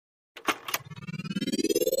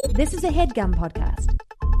This is a HeadGum podcast.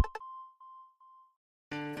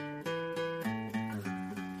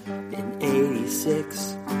 In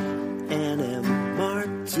 86, Anna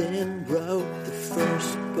Martin wrote the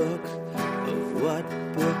first book of what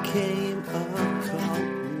became a cult.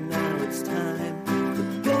 Now it's time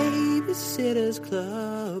for Babysitter's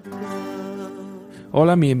Club.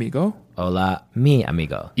 Hola, mi amigo. Hola, mi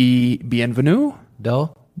amigo. Y bienvenido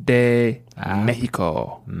de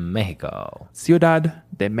México. Ciudad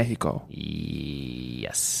de México.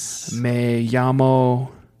 Yes. Me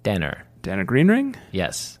llamo Danner. Danner Greenring.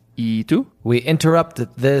 Yes. ¿Y tú? We interrupt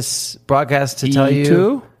this broadcast to tell you.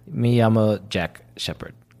 tú? Me llamo Jack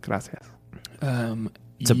Shepard. Gracias.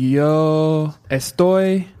 Yo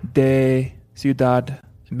estoy de Ciudad de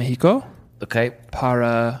México Okay.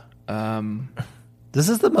 para... This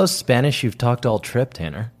is the most Spanish you've talked all trip,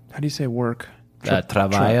 Tanner. how do you say work?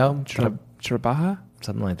 Trabajo. Trabaja?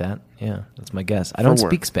 Something like that. Yeah, that's my guess. I don't work.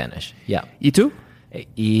 speak Spanish. Yeah. ¿Y tú?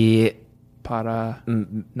 Y Para...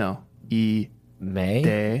 no. Y me.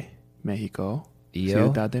 de México. Yo.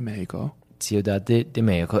 Ciudad de México. Ciudad de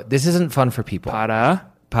México. This isn't fun for people. Para...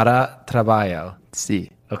 Trabajo. Sí.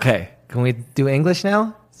 Okay. Can we do English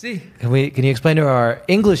now? Sí. Can you explain to our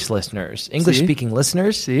English listeners, English-speaking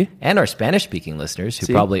listeners, Sí. and our Spanish-speaking listeners, who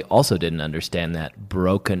Sí. probably also didn't understand that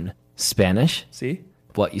broken Spanish, Sí.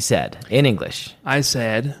 what you said in English? I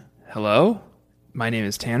said, hello, my name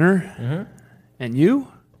is Tanner, and you?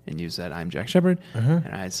 And you said, I'm Jack Shepard. And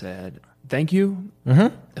I said, thank you.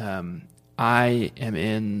 I am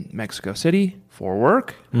in Mexico City for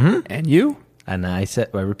work. And you? And I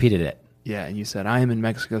repeated it. Yeah, and you said, I am in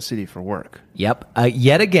Mexico City for work. Yep.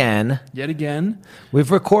 Yet again,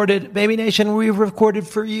 we've recorded, Baby Nation, we've recorded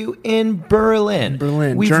for you in Berlin.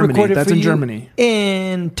 Berlin, we've Germany. Recorded That's for in you Germany.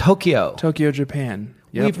 In Tokyo. Tokyo, Japan.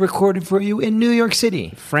 Yep. We've recorded for you in New York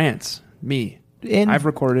City. France. Me. In I've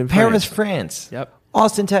recorded in Paris, France. Yep.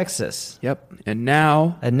 Austin, Texas. Yep. And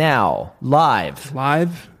now,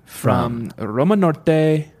 live from Roma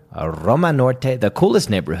Norte, Roma Norte, the coolest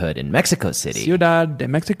neighborhood in Mexico City. Ciudad de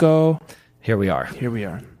Mexico. Here we are.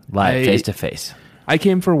 Live, face to face. I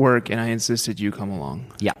came for work and I insisted you come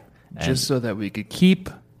along. Yeah. Just so that we could keep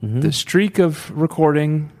the streak of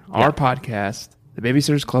recording our podcast, the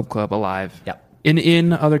Babysitters Club alive. Yeah.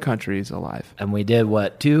 In other countries alive. And we did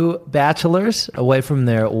what? 2 bachelors away from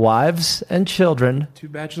their wives and children. 2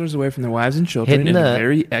 bachelors away from their wives and children Hitting in a the-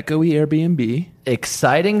 very echoey Airbnb.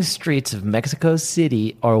 Exciting streets of Mexico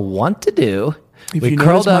City are want to do. If we you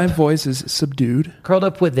curled notice, my up, voice is subdued. curled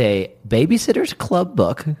up with a Babysitter's Club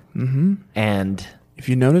book. And If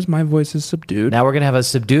you notice, my voice is subdued. now we're going to have a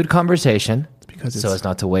subdued conversation. Because so it's as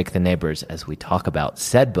not to wake the neighbors as we talk about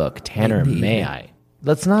said book. Tanner, Maybe. may I?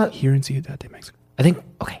 Let's not. here in Ciudad de Mexico. I think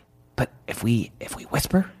okay, but if we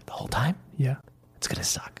whisper the whole time, Yeah. it's gonna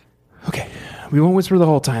suck. Okay. We won't whisper the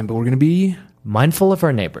whole time, but we're going to be Mindful of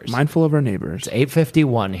our neighbors. mindful of our neighbors. It's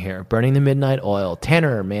 8:51 here, burning the midnight oil.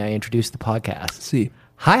 Tanner, may I introduce the podcast? Sí.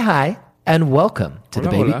 Hi, and welcome to the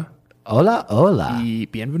baby. Hola. Hola. Y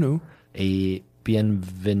bienvenido. Y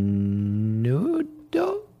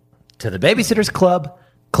bienvenido to the Babysitters Club.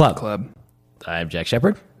 I'm Jack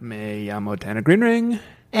Shepard. Me llamo Tanner Greenring.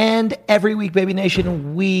 And every week, Baby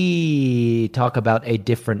Nation, we talk about a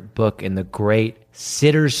different book in the great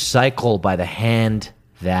Sitter's Cycle by the hand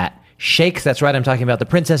that shakes. That's right, I'm talking about The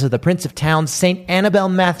Princess of the Prince of Towns, St. Annabel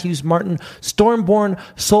Matthews Martin, Stormborn,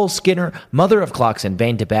 Soul Skinner, Mother of Clocks, and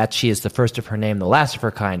Bane to Bats. She is the first of her name, the last of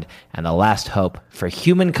her kind, and the last hope for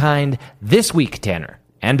humankind. This week, Tanner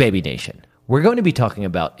and Baby Nation, we're going to be talking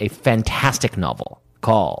about a fantastic novel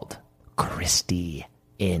called Kristy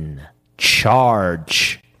in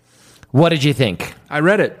Charge. What did you think? I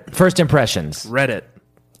read it. First impressions. Read it.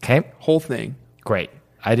 Okay, Whole thing. great.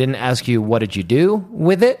 I didn't ask you what did you do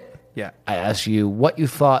with it. Yeah. I asked you what you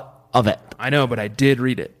thought of it. I know, but I did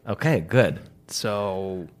read it. Okay, good.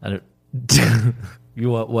 So, I don't, you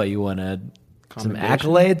want what? You want some Commendation?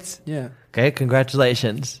 accolades? yeah. Okay,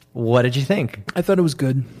 congratulations. What did you think? I thought it was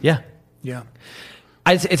good. Yeah. Yeah.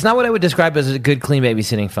 It's not what I would describe as a good, clean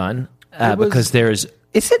babysitting fun It was- because there's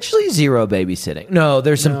essentially zero babysitting. No,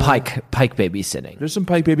 there's some pike babysitting. There's some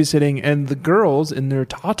pike babysitting, and the girls in their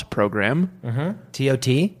TOT program, TOT,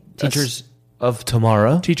 Teachers of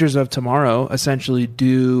Tomorrow. Teachers of Tomorrow, essentially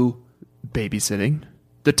do babysitting.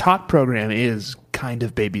 The TOT program is kind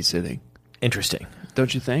of babysitting, Interesting.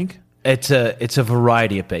 don't you think? It's a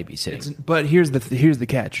variety of babysitting. But here's the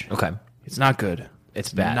catch. Okay. It's not good.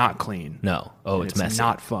 It's bad. Not clean. No. Oh, And it's messy.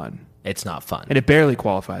 not fun. It's not fun. And it barely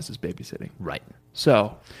qualifies as babysitting. Right.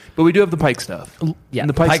 So, but we do have the pike stuff. Yeah, And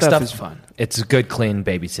the pike stuff is fun. It's good, clean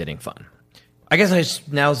babysitting fun. I guess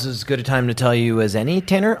now's as good a time to tell you as any,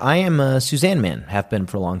 Tanner. I am a Suzanne man. Have been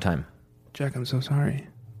for a long time. Jack, I'm so sorry.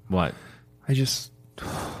 What?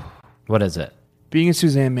 What is it? Being a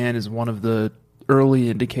Suzanne man is one of the early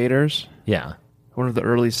indicators. Yeah. One of the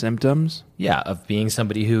early symptoms. Yeah, of being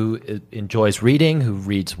somebody who enjoys reading, who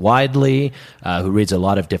reads widely, who reads a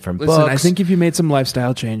lot of different books. Listen, I think if you made some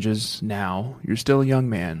lifestyle changes now, you're still a young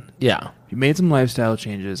man. Yeah. If you made some lifestyle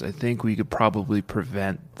changes, I think we could probably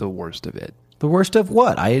prevent the worst of it. The worst of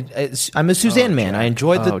what? I'm a Suzanne man. Jack. I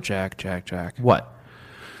enjoyed the... Jack. What?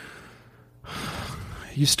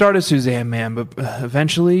 You start as Suzanne man, but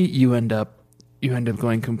eventually you end up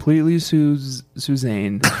going completely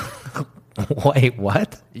Suzanne. Wait,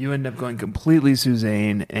 what? You end up going completely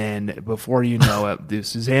Suzanne, and before you know it, the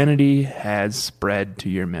Suzanity has spread to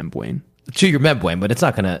your membrane. To your membrane, but it's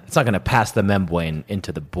not gonna pass the membrane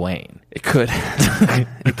into the brain. It could.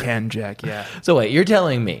 It can, Jack. Yeah. So wait, you're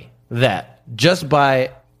telling me that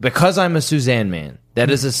because I'm a Suzanne man, that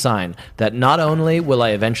is a sign that not only will I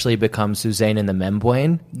eventually become Suzanne in the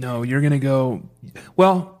membrane. No, you're gonna go.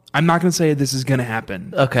 Well, I'm not gonna say this is gonna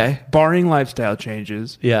happen. Okay. Barring lifestyle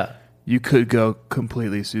changes. Yeah. You could go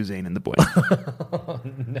completely Suzanne in the boy. Oh,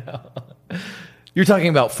 no. You're talking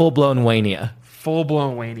about full-blown wania.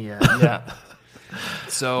 Full-blown wania, yeah.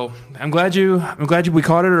 So I'm glad we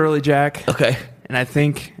caught it early, Jack. Okay. And I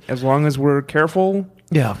think as long as we're careful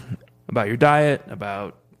about your diet,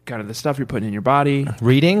 about kind of the stuff you're putting in your body.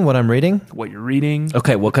 Reading, what I'm reading? What you're reading.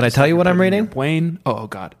 Okay, well, can I tell you what I'm reading? Brain. Oh,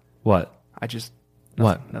 God. What?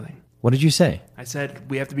 What? Nothing. What did you say? I said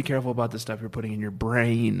we have to be careful about the stuff you're putting in your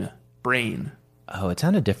brain. Oh, it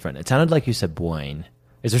sounded different. It sounded like you said brain.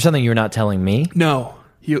 Is there something you're not telling me? No.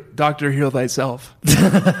 Doctor, heal thyself.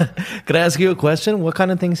 Could I ask you a question? What kind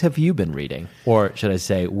of things have you been reading? Or should I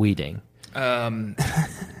say weeding? I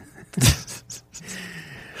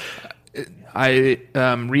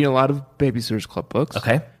read a lot of Babysitter's Club books.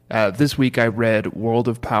 Okay. This week I read World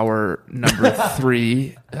of Power number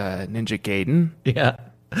 3, Ninja Gaiden. Yeah.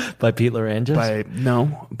 By Pete Larangis?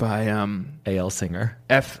 By A.L. Singer.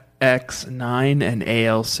 FX9 and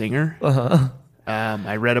A.L. Singer. Uh-huh.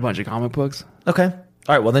 I read a bunch of comic books. Okay.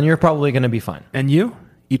 All right, well then you're probably going to be fine. And you?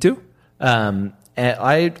 You too? And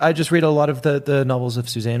I just read a lot of the novels of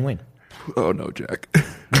Suzanne Wayne. Oh no, Jack.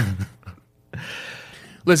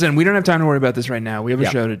 Listen, we don't have time to worry about this right now. We have a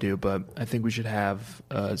show to do, but I think we should have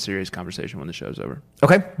a serious conversation when the show's over.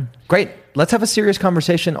 Okay, great. Let's have a serious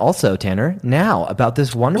conversation also, Tanner, now about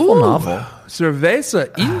this wonderful novel.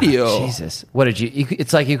 Cerveza Indio. Jesus. What did you...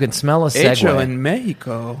 It's like you can smell a segue. Hecho en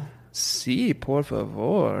Mexico. Sí, por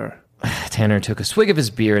favor. Tanner took a swig of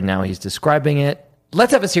his beer and now he's describing it.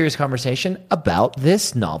 Let's have a serious conversation about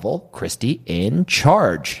this novel, Kristy in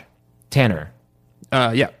Charge. Tanner.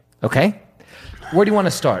 Yeah. Okay. Where do you want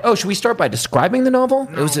to start? Oh, should we start by describing the novel?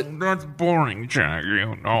 No, that's boring, Jack.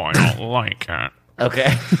 You know I don't like it.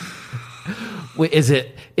 Okay. Wait, is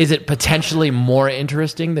it potentially more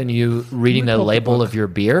interesting than you reading the label of your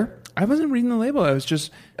beer? I wasn't reading the label. I was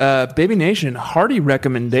just Baby Nation, hearty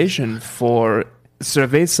recommendation for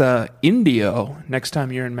Cerveza Indio next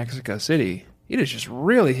time you're in Mexico City. It is just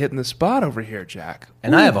really hitting the spot over here, Jack.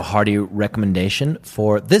 And I have a hearty recommendation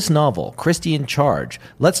for this novel, Kristy in Charge.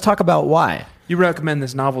 Let's talk about why. You recommend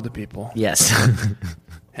this novel to people. Yes.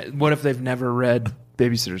 What if they've never read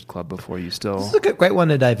Babysitter's Club before? This is a great one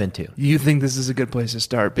to dive into. You think this is a good place to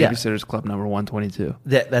start? Babysitter's Club number 122.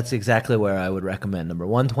 That's exactly where I would recommend. Number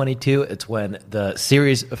 122, it's when the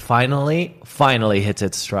series finally hits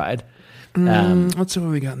its stride. Let's see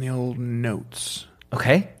what we got in the old notes.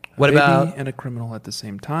 Okay. What Baby about... and a criminal at the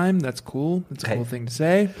same time. That's cool. That's a cool thing to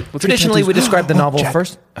say. Traditionally, we describe the novel Jack.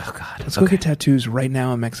 first. Oh, God. Let's go get tattoos right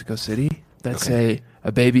now in Mexico City that say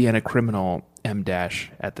a baby and a criminal M-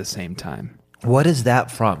 at the same time. What is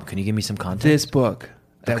that from? Can you give me some context? This book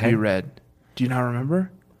that we read. Do you not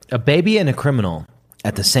remember? A baby and a criminal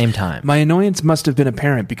at the same time. My annoyance must have been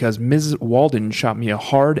apparent because Ms. Walden shot me a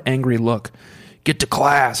hard, angry look. "Get to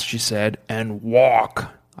class," she said, "and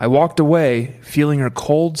walk." I walked away, feeling her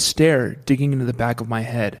cold stare digging into the back of my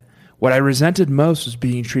head. What I resented most was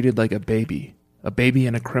being treated like a baby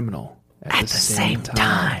and a criminal at the same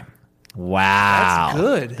time. Wow. That's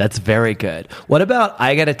good. That's very good. What about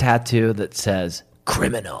I get a tattoo that says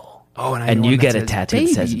criminal? Oh, and you get a tattoo that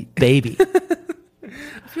says baby.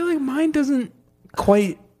 I feel like mine doesn't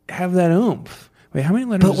quite have that oomph. Wait, how many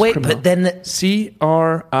letters But wait, is criminal? but then...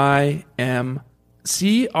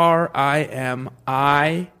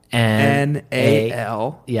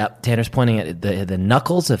 CRIMINAL. Yep, Tanner's pointing at the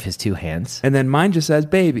knuckles of his two hands. And then mine just says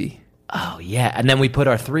baby. Oh, yeah. And then we put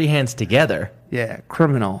our three hands together. Yeah,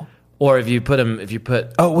 criminal. Or if you put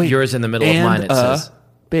yours in the middle of mine, it says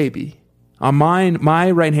baby. On mine, my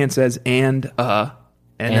right hand says and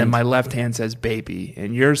then my left hand says baby,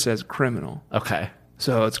 and yours says criminal. Okay.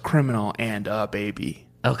 So it's criminal and baby.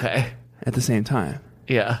 Okay. At the same time.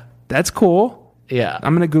 Yeah. That's cool. Yeah.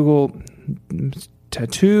 I'm gonna Google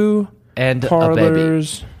tattoo and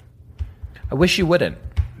parlors. I wish you wouldn't.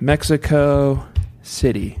 Mexico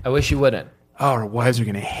City. I wish you wouldn't. Oh, our wives are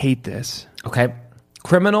gonna hate this. Okay.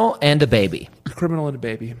 Criminal and a baby. Criminal and a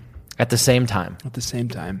baby. At the same time. At the same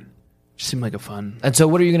time. Just seemed like a fun. And so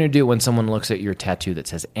what are you going to do when someone looks at your tattoo that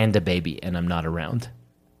says, and a baby, and I'm not around?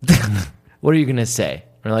 What are you going to say?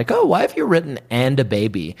 They're like, oh, why have you written and a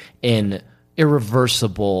baby in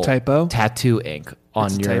irreversible typo tattoo ink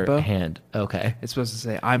on your typo? hand? Okay. It's supposed to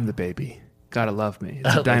say, I'm the baby. Gotta love me.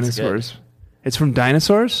 It's Oh, dinosaurs. It's from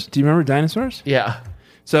Dinosaurs. Do you remember Dinosaurs? Yeah.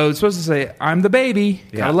 So it's supposed to say, I'm the baby.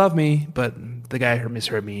 Yeah. Gotta love me. But the guy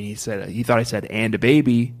misheard me. He thought I said, and a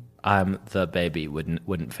baby. I'm the baby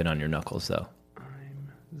wouldn't fit on your knuckles, though.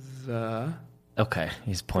 I'm the... Okay,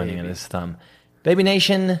 he's pointing baby. at his thumb. Baby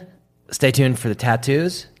Nation, stay tuned for the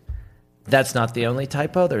tattoos. That's not the only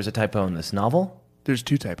typo. There's a typo in this novel. There's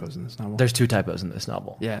 2 typos in this novel. There's 2 typos in this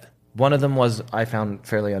novel. Yeah. One of them I found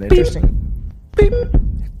fairly uninteresting. Beep.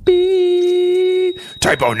 Beep.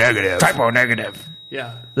 Typo negative. Typo negative.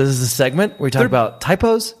 Yeah. This is a segment where we talk about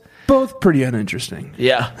typos. Both pretty uninteresting.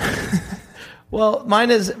 Yeah. Well,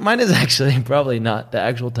 mine is actually probably not the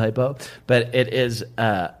actual typo, but it is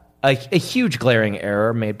a huge glaring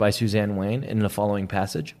error made by Suzanne Wayne in the following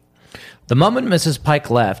passage. The moment Mrs. Pike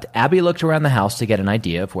left, Abby looked around the house to get an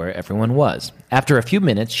idea of where everyone was. After a few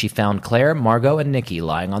minutes, she found Claire, Margot, and Nikki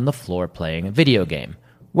lying on the floor playing a video game.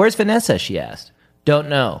 Where's Vanessa? She asked. Don't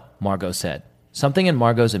know, Margot said. Something in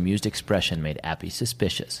Margot's amused expression made Abby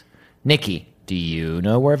suspicious. Nikki, do you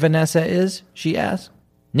know where Vanessa is? She asked.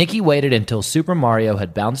 Nikki waited until Super Mario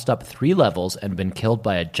had bounced up 3 levels and been killed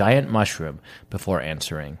by a giant mushroom before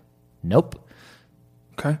answering. Nope.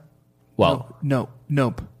 Okay. Well, nope.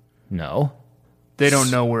 no. They don't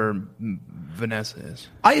know where Vanessa is.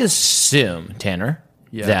 I assume, Tanner,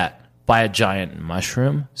 that by a giant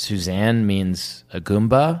mushroom, Suzanne means a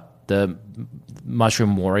Goomba, the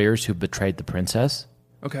mushroom warriors who betrayed the princess.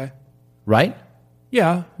 Okay. Right?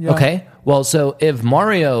 Yeah. Okay. Well, so if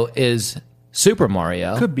Mario is Super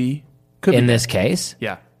Mario, Could be in this case,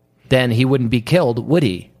 Yeah. then he wouldn't be killed, would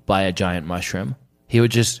he, by a giant mushroom? He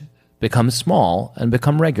would just become small and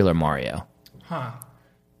become regular Mario. Huh.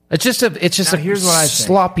 It's just Now, here's what I think.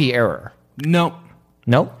 sloppy error. Nope.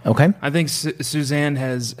 Nope. Okay. I think Suzanne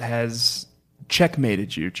has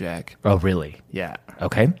checkmated you, Jack. Oh, really? Yeah.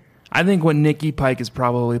 Okay. I think what Nikki Pike is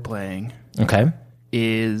probably playing Okay.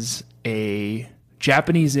 is a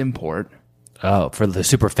Japanese import Oh, for the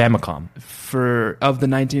Super Famicom. of the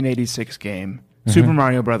 1986 game Super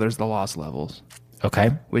Mario Brothers: The Lost Levels,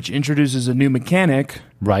 Okay. which introduces a new mechanic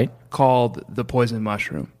Right. called the poison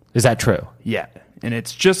mushroom. Is that true? Yeah. And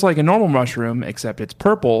it's just like a normal mushroom, except it's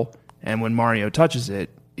purple, and when Mario touches it,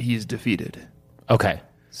 he's defeated. Okay.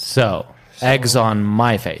 So eggs on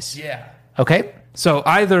my face. Yeah. Okay. So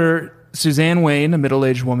either Suzanne Wayne, a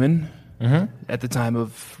middle-aged woman at the time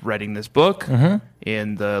of writing this book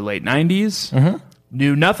in the late 90s,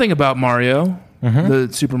 knew nothing about Mario, the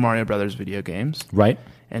Super Mario Brothers video games, Right.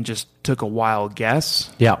 and just took a wild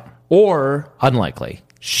guess, Yeah. or Unlikely.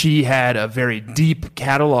 she had a very deep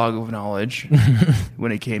catalog of knowledge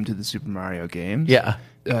when it came to the Super Mario games. Yeah.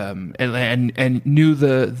 And knew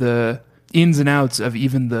the ins and outs of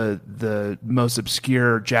even the most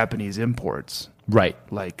obscure Japanese imports, Right.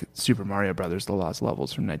 like Super Mario Brothers: The Lost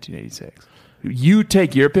Levels from 1986. You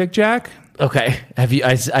take your pick, Jack. Okay. Have you?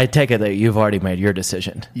 I take it that you've already made your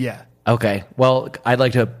decision. Yeah. Okay. Well, I'd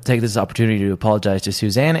like to take this opportunity to apologize to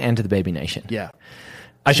Suzanne and to the Baby Nation. Yeah.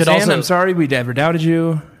 I should Suzanne, also. I'm sorry we never doubted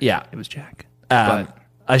you. Yeah. It was Jack. But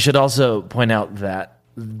I should also point out that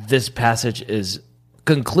this passage is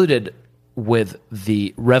concluded with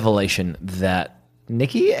the revelation that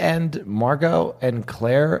Nikki and Margot and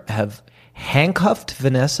Claire have handcuffed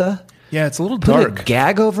Vanessa, Yeah, it's a little put a dark.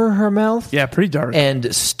 gag over her mouth, Yeah, pretty dark.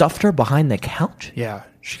 and stuffed her behind the couch. Yeah.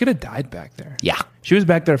 She could have died back there. Yeah. She was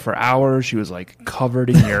back there for hours. She was like covered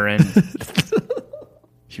in urine.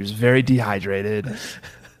 She was very dehydrated.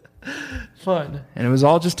 Fun. And it was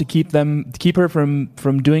all just to keep her from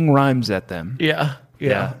doing rhymes at them. Yeah.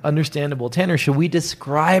 Yeah. Understandable. Tanner, should we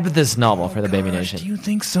describe this novel for the Baby Nation? Do you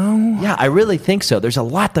think so? Yeah, I really think so. There's a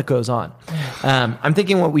lot that goes on. I'm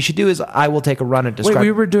thinking what we should do is I will take a run and describe. Wait,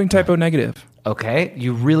 we were doing typo negative. Okay,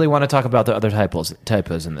 you really want to talk about the other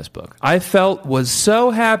typos in this book? I was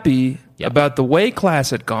so happy about the way class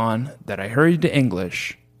had gone that I hurried to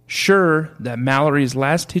English, sure that Mallory's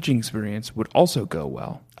last teaching experience would also go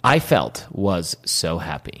well. I felt was so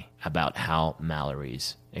happy about how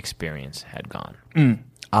Mallory's experience had gone.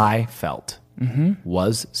 I felt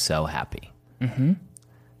was so happy.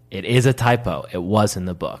 It is a typo. It was in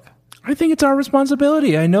the book. I think it's our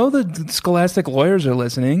responsibility. I know the scholastic lawyers are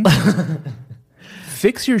listening.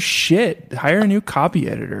 Fix your shit. Hire a new copy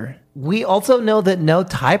editor. We also know that no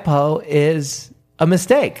typo is a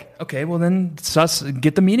mistake. Okay, well then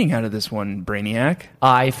get the meaning out of this one, Brainiac.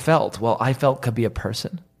 I felt. Well, I felt could be a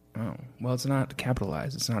person. Oh, well, it's not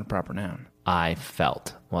capitalized. It's not a proper noun. I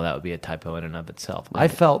felt. Well, that would be a typo in and of itself. I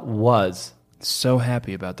felt was. So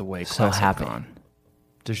happy about the way class had gone.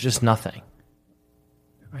 There's just nothing.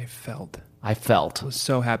 I felt. I felt. Was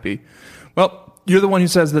so happy. Well, you're the one who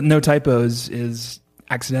says that no typos is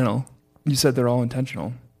accidental. You said they're all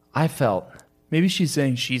intentional. I felt. Maybe she's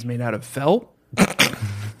saying she's made out of felt?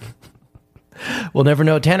 We'll never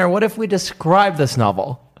know. Tanner, what if we describe this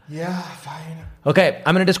novel? Yeah, fine. Okay,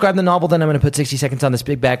 I'm going to describe the novel, then I'm going to put 60 seconds on this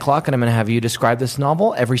big bad clock, and I'm going to have you describe this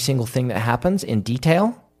novel, every single thing that happens in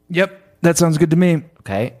detail. Yep, that sounds good to me.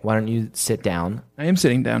 Okay, why don't you sit down? I am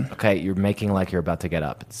sitting down. Okay, you're making like you're about to get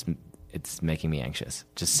up. It's making me anxious.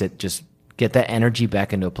 Just sit, just get that energy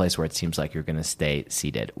back into a place where it seems like you're going to stay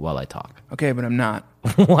seated while I talk. Okay, but I'm not.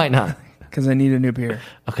 Why not? Because I need a new beer.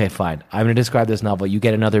 Okay, fine. I'm going to describe this novel. You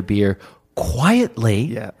get another beer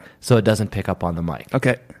quietly so it doesn't pick up on the mic.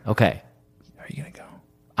 Okay. Okay. Are you going to go?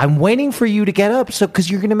 I'm waiting for you to get up because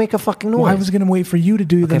you're going to make a fucking noise. Well, I was going to wait for you to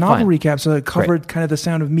do the novel fine. recap so it covered kind of the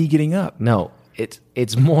sound of me getting up. No,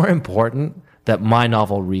 it's more important that my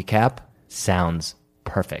novel recap sounds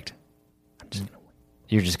perfect.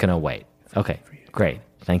 You're just going to wait. Okay, great.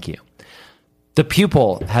 Thank you. The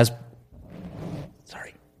pupil has...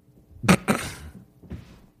 Sorry.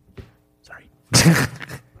 Sorry.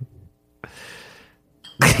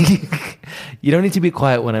 You don't need to be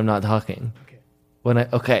quiet when I'm not talking.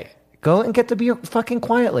 Okay. Go and get the beer fucking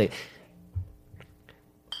quietly.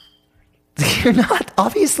 You're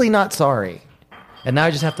obviously not sorry. And now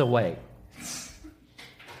I just have to wait.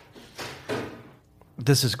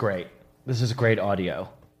 This is great. This is great audio.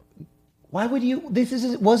 Why would you?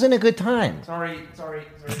 Wasn't a good time. Sorry.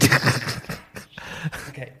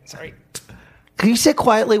 Okay, sorry. Can you sit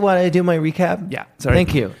quietly while I do my recap? Yeah, sorry.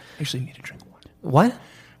 Thank you. Actually, need a drink of water. What?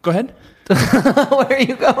 Go ahead. Where are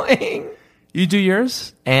you going? You do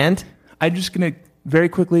yours. And? I'm just going to very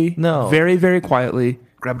quickly, very, very quietly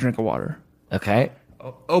grab a drink of water. Okay.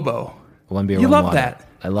 Oboe. One beer, you one love water. that.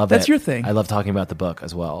 I love that. That's your thing. I love talking about the book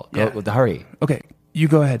as well. Yeah. Hurry. Okay, you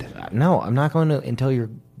go ahead. No, I'm not going to until you're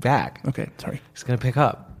back. Okay, sorry. It's going to pick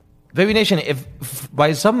up. Baby Nation, if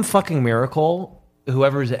by some fucking miracle,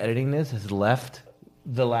 whoever's editing this has left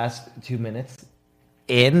the last 2 minutes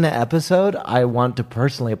in the episode, I want to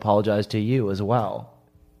personally apologize to you as well.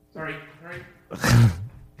 Sorry.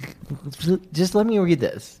 Just let me read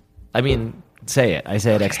this. I mean, say it. I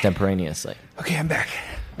say it extemporaneously. Okay, I'm back.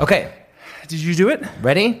 Okay. Did you do it?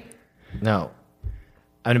 Ready? No.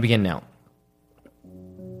 I'm going to begin now.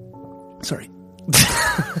 Sorry.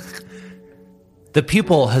 The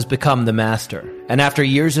pupil has become the master, and after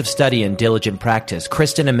years of study and diligent practice,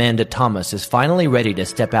 Kristen Amanda Thomas is finally ready to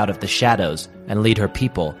step out of the shadows and lead her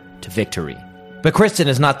people to victory. But Kristen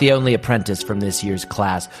is not the only apprentice from this year's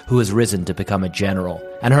class who has risen to become a general,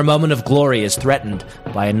 and her moment of glory is threatened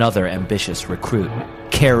by another ambitious recruit,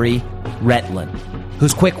 Carrie Retland,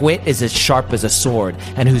 whose quick wit is as sharp as a sword,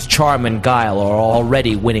 and whose charm and guile are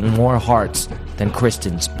already winning more hearts than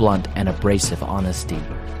Kristen's blunt and abrasive honesty.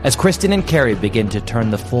 As Kristen and Carrie begin to turn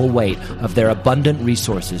the full weight of their abundant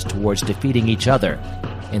resources towards defeating each other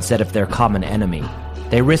instead of their common enemy,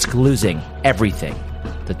 they risk losing everything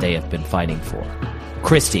that they have been fighting for.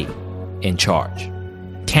 Kristy, in charge.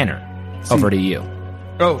 Tanner, over to you.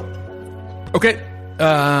 Oh, okay.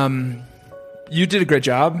 You did a great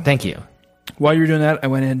job. Thank you. While you were doing that, I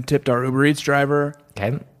went and tipped our Uber Eats driver.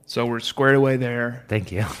 Okay. So we're squared away there.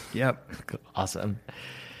 Thank you. Yep. Awesome.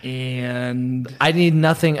 And I need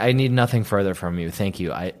nothing further from you. Thank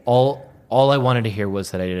you. All I wanted to hear was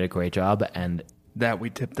that I did a great job and that we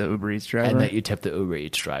tipped the Uber Eats driver. And that you tipped the Uber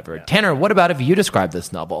Eats driver. Yeah. Tanner, what about if you describe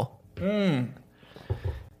this novel? No.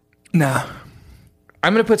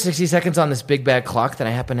 I'm going to put 60 seconds on this big bad clock that I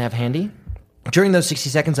happen to have handy. During those 60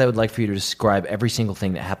 seconds, I would like for you to describe every single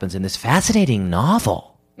thing that happens in this fascinating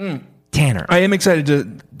novel. Tanner. I am excited to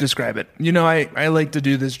describe it. You know, I like to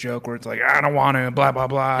do this joke where it's like, I don't want to, blah, blah,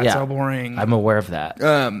 blah. It's so boring. I'm aware of that.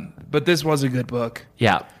 But this was a good book.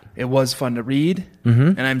 Yeah. It was fun to read.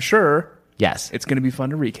 Mm-hmm. And I'm sure Yes. It's going to be fun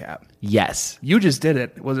to recap. Yes. You just did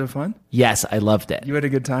it. Was it fun? Yes, I loved it. You had a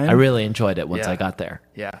good time? I really enjoyed it once Yeah. I got there.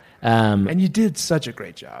 Yeah. Um, And you did such a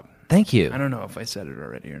great job. Thank you. I don't know if I said it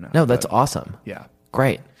already or not. No, that's but awesome. Yeah.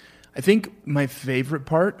 Great. I think my favorite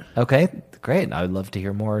part. Okay, great. I would love to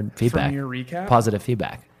hear more feedback. From your recap? Positive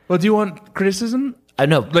feedback. Well, do you want criticism?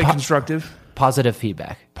 No, Like constructive? positive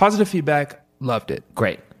feedback. Positive feedback, loved it.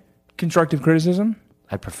 Great. Constructive criticism?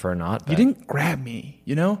 I'd prefer not. You But... didn't grab me,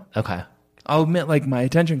 you know? Okay. I'll admit, like, my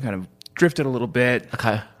attention kind of drifted a little bit.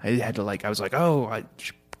 Okay. I had to, like, I was like, oh, I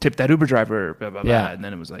tipped that Uber driver, blah, blah, blah. Yeah. And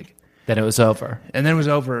then it was like, Then it was over. and then it was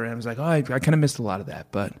over, and I was like, oh, I kind of missed a lot of that.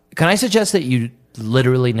 But Can I suggest that you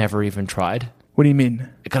literally never even tried? what do you mean?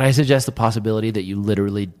 Can I suggest the possibility that you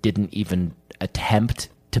literally didn't even attempt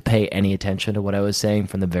to pay any attention to what I was saying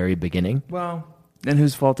from the very beginning? Well, then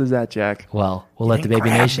whose fault is that, Jack? Well, we'll let the didn't Baby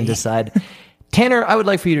grab Nation me. decide. Tanner, I would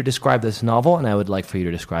like for you to describe this novel, and I would like for you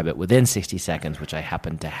to describe it within 60 seconds, which I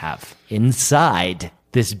happen to have inside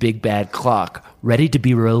this big bad clock, ready to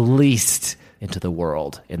be released into the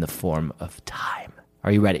world in the form of time.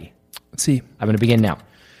 Are you ready? Let's see. I'm going to begin now.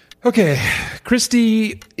 Okay,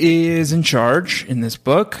 Kristy is in charge in this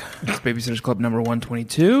book. It's Babysitter's Club number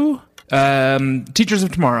 122. Teachers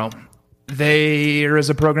of Tomorrow. There is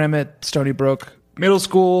a program at Stony Brook Middle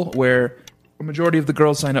School where a majority of the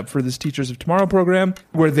girls sign up for this Teachers of Tomorrow program,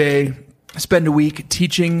 where they spend a week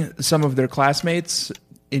teaching some of their classmates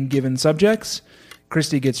in given subjects.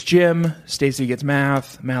 Kristy gets gym, Stacy gets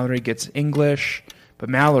math, Mallory gets English, but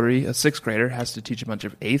Mallory, a 6th grader, has to teach a bunch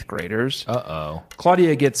of 8th graders. Uh-oh.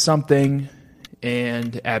 Claudia gets something,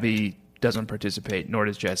 and Abby doesn't participate, nor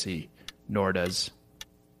does Jesse, nor does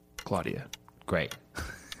Claudia. Great.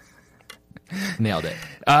 Nailed it.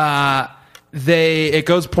 It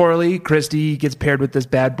goes poorly. Kristy gets paired with this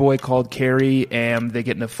bad boy called Carrie, and they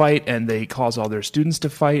get in a fight, and they cause all their students to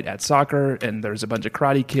fight at soccer, and there's a bunch of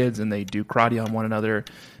karate kids, and they do karate on one another.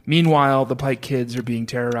 Meanwhile, the Pike kids are being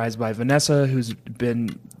terrorized by Vanessa, who's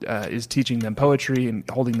been is teaching them poetry and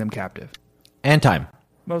holding them captive. And time.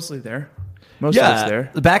 Mostly there. Most of it's there.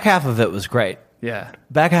 The back half of it was great. Yeah.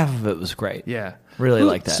 Back half of it was great. Yeah. Really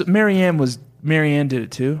like that. So Marianne did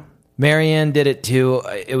it too. Marianne did it too.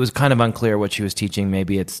 It was kind of unclear what she was teaching.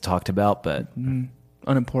 Maybe it's talked about, but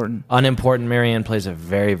Unimportant. unimportant. Marianne plays a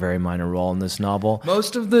very, very minor role in this novel.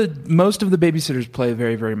 Most of the babysitters play a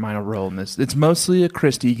very, very minor role in this. It's mostly a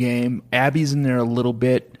Kristy game. Abby's in there a little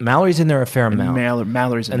bit. Mallory's in there a fair amount.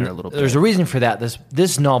 Mallory's in And there a little bit. there's a reason for that.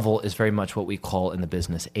 This novel is very much what we call in the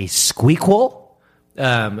business a squeakquel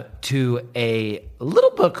to a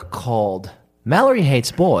little book called Mallory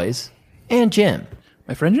Hates Boys and Jim.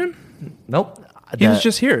 My friend Jim? Nope. He was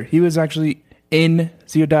just here. He was actually in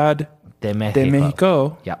Ciudad de de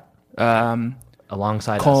Mexico. Yep. Um,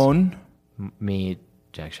 Alongside Con us. Me,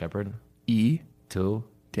 Jack Shepard. E. Two.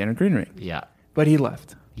 Tanner Greenring. Yeah. But he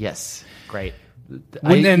left. Yes. Great.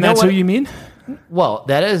 And that's who you mean? Well,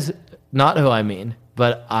 that is not who I mean,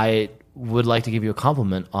 but I would like to give you a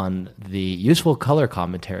compliment on the useful color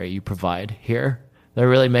commentary you provide here. That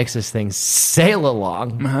really makes this thing sail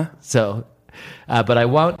along. Uh-huh. So, but I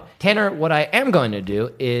won't. Tanner, what I am going to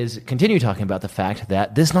do is continue talking about the fact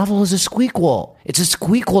that this novel is a squeakquel. It's a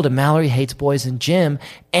squeakquel to Mallory Hates Boys and Jim.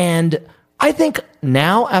 And I think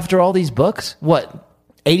now, after all these books,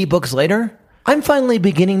 80 books later, I'm finally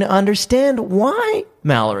beginning to understand why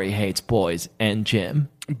Mallory hates boys and Jim.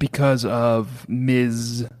 Because of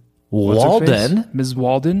Ms. Walden Ms.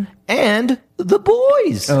 Walden. and the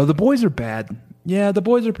boys. Oh, the boys are bad. Yeah, the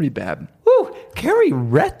boys are pretty bad. Woo, Carrie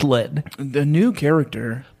Retlin. The new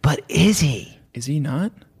character. But is he? Is he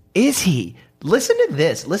not? Is he? Listen to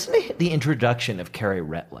this. Listen to the introduction of Carrie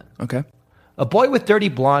Retlin. Okay. A boy with dirty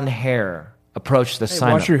blonde hair approached the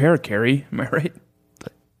sign. Wash your hair, Carrie. Am I right?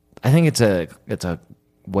 I think it's a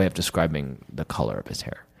way of describing the color of his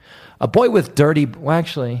hair. A boy with dirty. Well,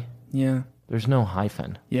 actually, Yeah. there's no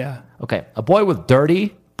hyphen. Yeah. Okay, a boy with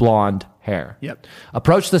dirty blonde hair. Yep.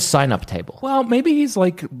 Approached the sign-up table. Well, maybe he's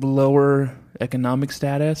like lower economic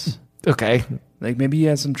status. Okay. Like maybe he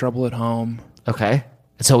has some trouble at home. Okay.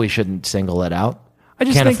 So we shouldn't single it out. I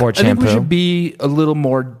just Can't think, afford I think we shampoo. should be a little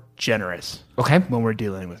more generous Okay. when we're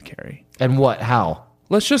dealing with Carrie. And what? How?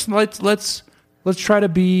 Let's try to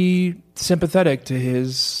be sympathetic to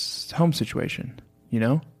his home situation, you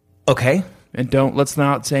know? Okay. And let's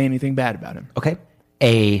not say anything bad about him. Okay.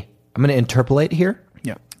 I'm going to interpolate here.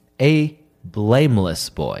 Yeah. A blameless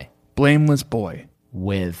boy Blameless boy.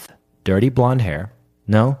 with dirty blonde hair.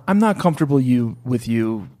 No? I'm not comfortable with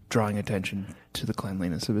you drawing attention to the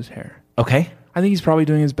cleanliness of his hair. Okay. I think he's probably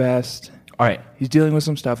doing his best. All right. He's dealing with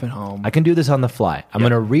some stuff at home. I can do this on the fly. I'm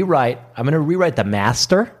going to rewrite the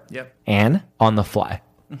master. Yep. And on the fly.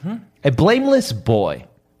 Mm-hmm. A blameless boy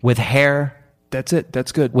with hair. That's it.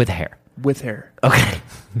 That's good. With hair. With hair. Okay.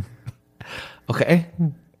 Okay.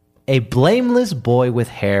 A blameless boy with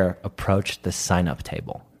hair approached the sign-up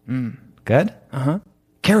table. Good? Uh-huh.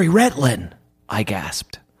 Carrie Retlin, I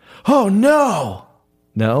gasped. Oh, no.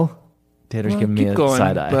 No? Taylor's giving me a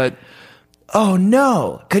side eye. But oh,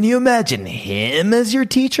 no. Can you imagine him as your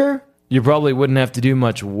teacher? You probably wouldn't have to do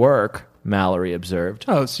much work, Mallory observed.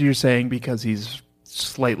 oh, so you're saying because he's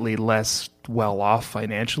slightly less well off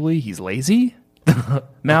financially, he's lazy?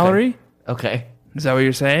 Mallory? Okay. Is that what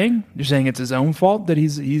you're saying? You're saying it's his own fault that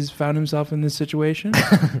he's found himself in this situation?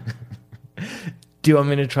 Do you want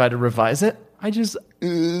me to try to revise it? I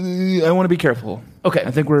want to be careful. Okay.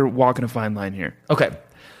 I think we're walking a fine line here. Okay.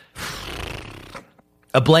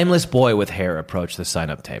 A blameless boy with hair approached the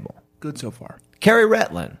sign-up table. Good so far. Carrie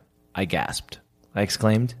Retlin, I gasped. I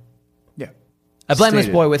exclaimed. Yeah. A blameless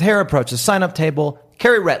Stated. boy with hair approached the sign-up table.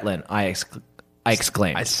 Carrie Retlin, I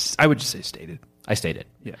exclaimed. I would just say stated. I stated.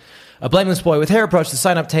 Yeah. A blameless boy with hair approached the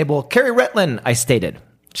sign-up table. Carrie Retlin, I stated.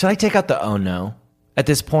 Should I take out the oh no at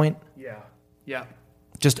this point? Yeah. Yeah.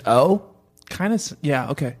 Just oh? Kind of. Yeah.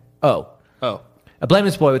 Okay. Oh. Oh. A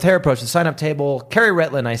blameless boy with hair approached the sign-up table. Carrie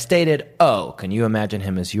Retlin, I stated. Oh, can you imagine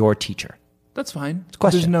him as your teacher? That's fine.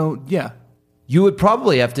 Question. There's no. Yeah. You would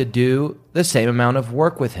probably have to do the same amount of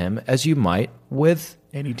work with him as you might with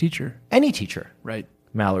Any teacher. any teacher, Right.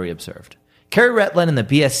 Mallory observed. Carrie Retlin and the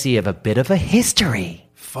BSC have a bit of a history.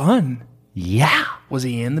 Fun. Yeah. Was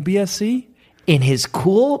he in the BSC? In his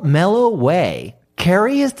cool, mellow way,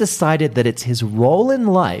 Carrie has decided that it's his role in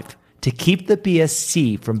life to keep the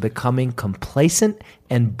BSC from becoming complacent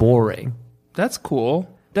and boring. That's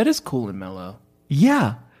cool. That is cool and mellow.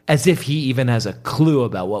 Yeah. As if he even has a clue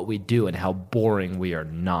about what we do and how boring we are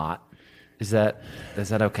not. Is that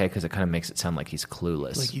okay? Because it kind of makes it sound like he's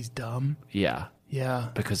clueless. Like he's dumb. Yeah. Yeah.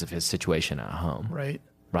 Because of his situation at home. Right.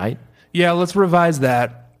 Right? Yeah. Let's revise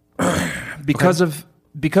that. because of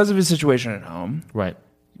his situation at home, Right.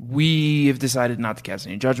 we have decided not to cast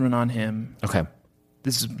any judgment on him. Okay.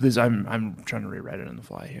 This. I'm trying to rewrite it on the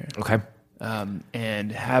fly here. Okay.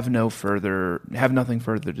 And have nothing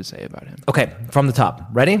further to say about him. Okay. From the top.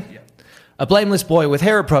 Ready? Yeah. A blameless boy with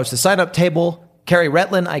hair approached the sign-up table. Carrie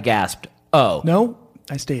Retlin, I gasped. Oh. No,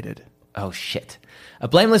 I stated. Oh, shit. A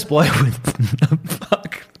blameless boy with...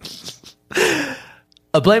 Fuck.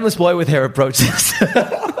 A blameless boy with hair approaches...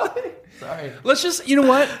 Sorry. Let's just, you know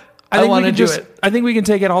what? I want to do it. I think we can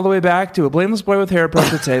take it all the way back to a blameless boy with hair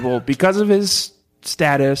approached the table. Because of his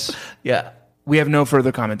status, Yeah. we have no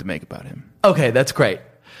further comment to make about him. Okay, that's great.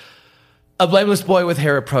 A blameless boy with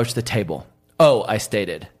hair approached the table. Oh, I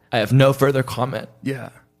stated. I have no further comment. Yeah.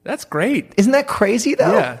 That's great. Isn't that crazy,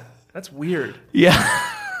 though? Yeah. That's weird. Yeah.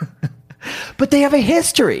 But they have a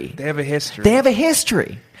history. They have a history. They have a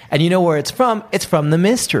history. And you know where it's from? It's from the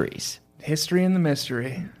mysteries. History and the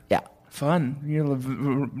mystery. Yeah. Fun. You're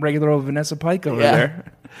a regular old Vanessa Pike over Yeah.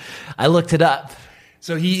 there. I looked it up.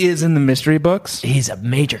 So he is in the mystery books? He's a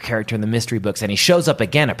major character in the mystery books, and he shows up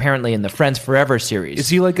again, apparently, in the Friends Forever series. Is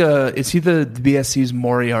he the BSC's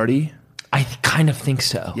Moriarty? I kind of think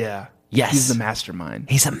so. Yeah. Yes. He's the mastermind.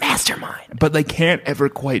 He's a mastermind. But they can't ever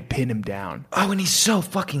quite pin him down. Oh, and he's so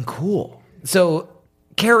fucking cool. So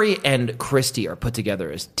Carrie and Kristy are put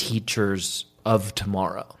together as teachers of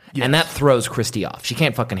tomorrow. Yes. And that throws Kristy off. She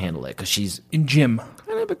can't fucking handle it because she's In Jim.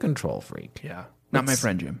 kind of a control freak. Yeah. Not my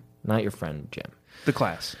friend Jim. Not your friend, Jim. The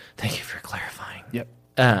class. Thank you for clarifying. Yep.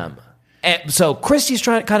 And so Christy's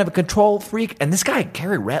kind of a control freak, and this guy,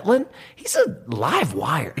 Carrie Retlin, he's a live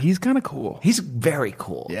wire. He's kind of cool. He's very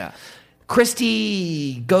cool. Yeah.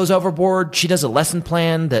 Christy goes overboard. She does a lesson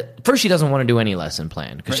plan that first she doesn't want to do any lesson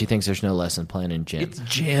plan because she thinks there's no lesson plan in gym. It's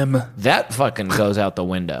Jim. That fucking goes out the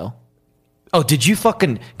window. Oh, did you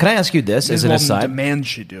fucking... Can I ask you this as an aside? Demands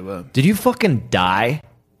she do it. Did you fucking die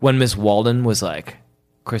when Miss Walden was like,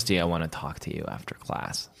 Kristy, I want to talk to you after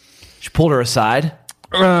class? She pulled her aside.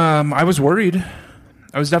 I was worried.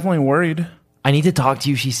 I was definitely worried. I need to talk to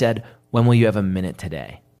you, she said. When will you have a minute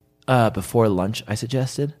today? Before lunch, I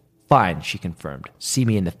suggested. Fine, she confirmed. See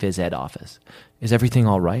me in the phys ed office. Is everything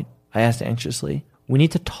all right? I asked anxiously. We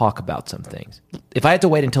need to talk about some things. If I had to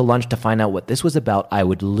wait until lunch to find out what this was about, I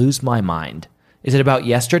would lose my mind. Is it about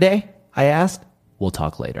yesterday? I asked. We'll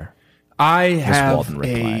talk later. I have Walden a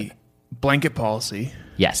replied. blanket policy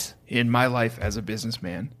Yes. in my life as a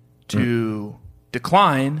businessman to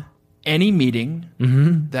decline any meeting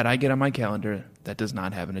that I get on my calendar that does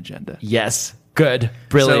not have an agenda. Yes. Good.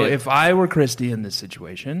 Brilliant. So if I were Kristy in this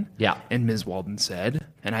situation, Yeah. and Ms. Walden said,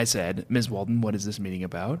 and I said, Ms. Walden, what is this meeting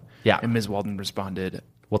about? Yeah. And Ms. Walden responded,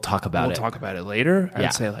 we'll talk about we'll it. talk about it later. Yeah.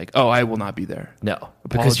 I'd say like, oh, I will not be there. No,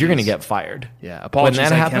 because you're going to get fired. Yeah, apologies, When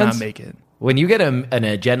that I happens, cannot make it. When you get an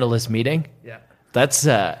agendaless meeting, that's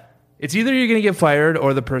It's either you're going to get fired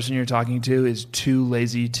or the person you're talking to is too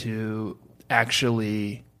lazy to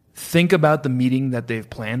actually think about the meeting that they've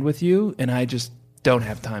planned with you, and I just don't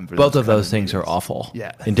have time for both of those things are awful.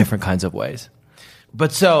 Yeah. In different kinds of ways.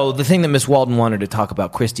 But so the thing that Miss Walden wanted to talk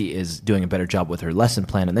about Kristy is doing a better job with her lesson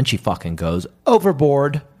plan, and then she fucking goes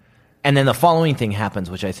overboard. And then the following thing happens,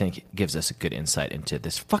 which I think gives us a good insight into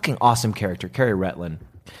this fucking awesome character, Carrie Retland.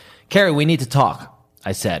 Carrie, we need to talk,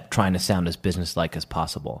 I said, trying to sound as businesslike as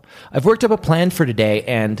possible. I've worked up a plan for today,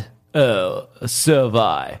 and so have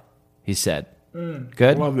I, he said.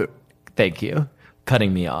 Good? Love it. Thank you.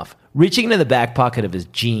 Cutting me off. Reaching into the back pocket of his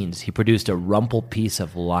jeans, he produced a rumpled piece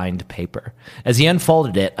of lined paper. As he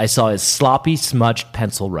unfolded it, I saw his sloppy, smudged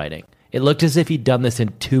pencil writing. It looked as if he'd done this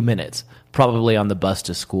in 2 minutes, probably on the bus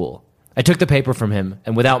to school. I took the paper from him,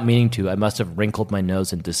 and without meaning to, I must have wrinkled my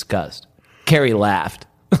nose in disgust. Carrie laughed.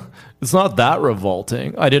 It's not that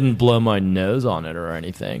revolting. I didn't blow my nose on it or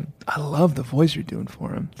anything. I love the voice you're doing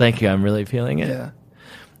for him. Thank you, I'm really feeling it. Yeah.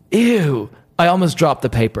 Ew. I almost dropped the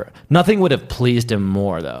paper. Nothing would have pleased him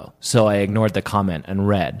more, though, so I ignored the comment and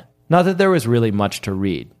read. Not that there was really much to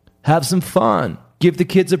read. Have some fun. Give the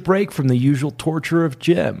kids a break from the usual torture of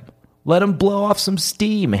gym. Let them blow off some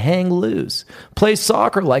steam, hang loose. Play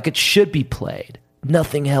soccer like it should be played.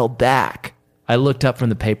 Nothing held back. I looked up from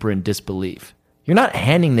the paper in disbelief. You're not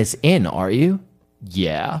handing this in, are you?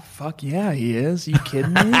 Yeah. Fuck yeah, he is. You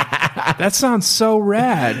kidding me? That sounds so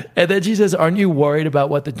rad. And then she says, aren't you worried about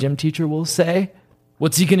what the gym teacher will say?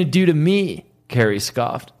 What's he going to do to me? Carrie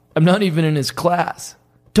scoffed. I'm not even in his class.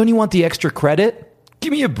 Don't you want the extra credit?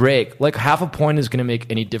 Give me a break. Like half a point is going to make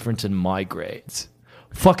any difference in my grades.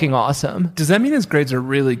 Fucking awesome. Does that mean his grades are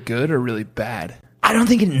really good or really bad? I don't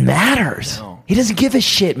think it matters. No. He doesn't give a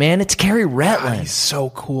shit, man. It's Carrie Retland. He's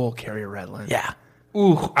so cool, Carrie Retland. Yeah.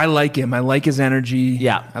 Ooh, I like him. I like his energy.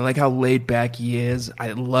 Yeah. I like how laid back he is.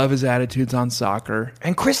 I love his attitudes on soccer.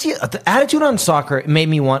 And Kristy, the attitude on soccer made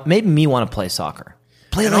me want to play soccer.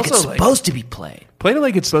 Play it like it's supposed to be played. Play it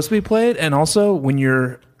like it's supposed to be played. And also, when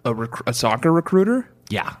you're a soccer recruiter,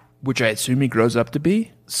 Yeah. which I assume he grows up to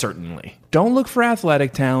be, Certainly. don't look for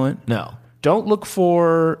athletic talent. No. Don't look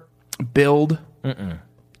for build.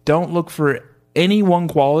 Don't look for any one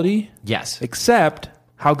quality. Yes. Except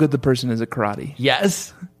how good the person is at karate.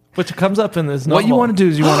 Yes. Which comes up in this novel. What you want to do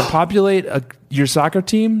is you want to populate your soccer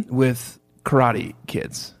team with karate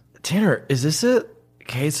kids. Tanner, is this a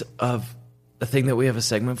case of a thing that we have a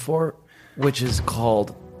segment for, which is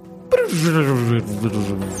called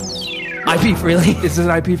IP Freely? Is this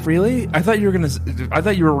IP Freely? I thought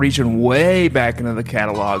you were reaching way back into the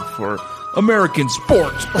catalog for American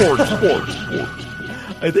sports.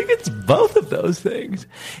 I think it's both of those things.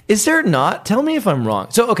 Is there not? Tell me if I'm wrong.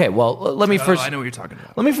 So, okay, well, let me first... I know what you're talking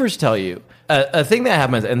about. Let me first tell you a thing that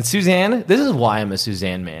happens, and Suzanne, this is why I'm a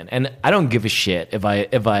Suzanne man, and I don't give a shit if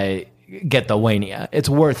I get the wania. It's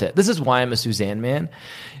worth it. This is why I'm a Suzanne man.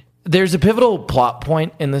 There's a pivotal plot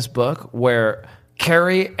point in this book where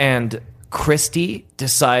Carrie and Kristy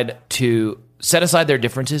decide to set aside their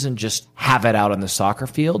differences and just have it out on the soccer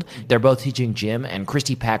field. They're both teaching gym, and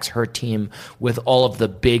Kristy packs her team with all of the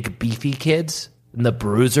big, beefy kids, and the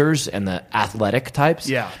bruisers and the athletic types.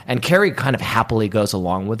 Yeah. And Carrie kind of happily goes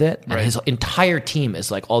along with it. And Right. his entire team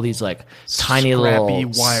is like all these like tiny Scrappy,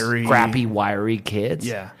 little wiry. scrappy, wiry kids.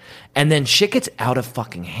 Yeah. And then shit gets out of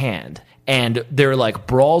fucking hand. And there are like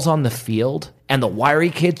brawls on the field, and the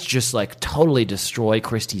wiry kids just like totally destroy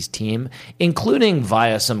Kristy's team, including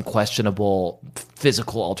via some questionable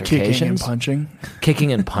physical altercations. Kicking and punching.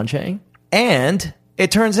 Kicking and punching. And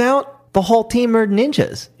it turns out the whole team are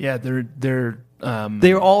ninjas. Yeah,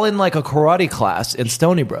 They're all in like a karate class in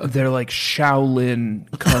Stony Brook. they're like Shaolin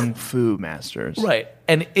Kung Fu masters. Right.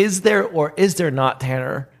 And is there or is there not,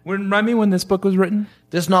 Tanner? Remind me when this book was written?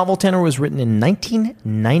 This novel, Tanner, was written in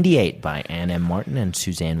 1998 by Anne M. Martin and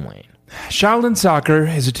Suzanne Wayne. Shaolin Soccer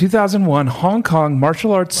is a 2001 Hong Kong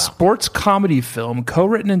martial arts sports comedy film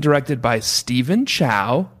co-written and directed by Stephen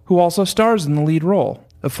Chow, who also stars in the lead role.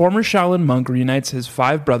 A former Shaolin monk reunites his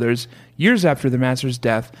 5 brothers years after their master's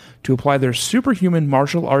death to apply their superhuman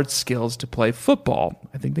martial arts skills to play football,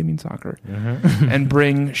 I think they mean soccer, and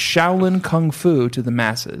bring Shaolin Kung Fu to the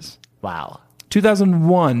masses. Wow.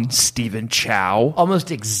 2001, Stephen Chow. Almost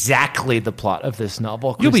exactly the plot of this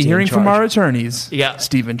novel. You'll be Kristy in hearing from Charge. our attorneys. Yeah.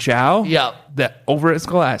 Stephen Chow. Yeah. That over at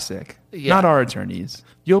Scholastic. Yeah. Not our attorneys.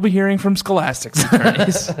 You'll be hearing from Scholastic's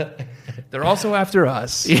attorneys. They're also after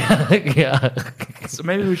us. Yeah. So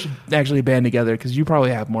maybe we should actually band together because you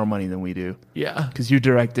probably have more money than we do. Yeah. Because you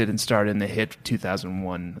directed and starred in the hit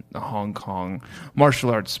 2001 Hong Kong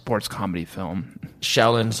martial arts sports comedy film.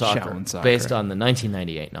 Shaolin Soccer, Shaolin Soccer. based on the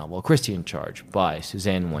 1998 novel Kristy in Charge by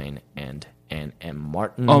Suzanne Wayne and Ann M.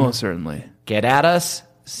 Martin. Almost certainly. Get at us,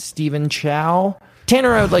 Stephen Chow.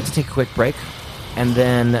 Tanner, I would like to take a quick break, and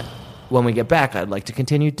then when we get back, I'd like to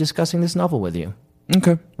continue discussing this novel with you.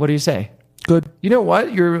 Okay. What do you say? Good. You know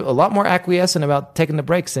what? You're a lot more acquiescent about taking the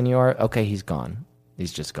breaks than you are. Okay, he's gone.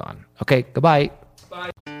 He's just gone. Okay, goodbye.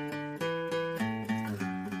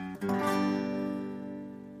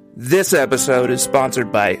 This episode is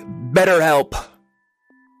sponsored by BetterHelp.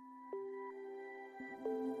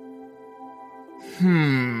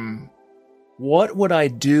 What would I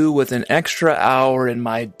do with an extra hour in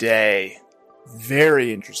my day?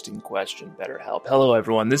 Very interesting question, BetterHelp. Hello,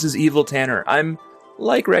 everyone. This is Evil Tanner. I'm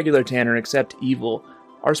like regular Tanner, except evil.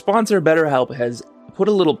 Our sponsor, BetterHelp, has put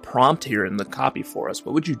a little prompt here in the copy for us.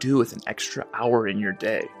 What would you do with an extra hour in your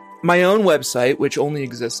day? My own website, which only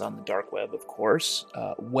exists on the dark web, of course,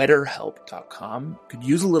 wetterhelp.com, could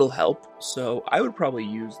use a little help. So I would probably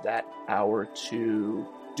use that hour to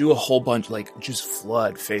do a whole bunch, like just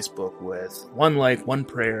flood Facebook with one like, one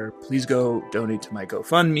prayer. Please go donate to my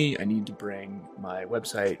GoFundMe. I need to bring my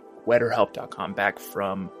website, wetterhelp.com, back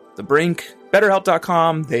from the brink.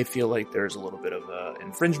 BetterHelp.com, they feel like there's a little bit of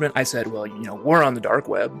infringement. I said, well, we're on the dark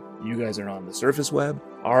web. You guys are on the surface web.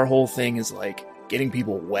 Our whole thing is like getting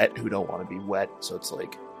people wet who don't want to be wet. So it's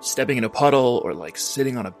like stepping in a puddle or like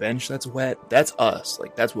sitting on a bench that's wet. That's us.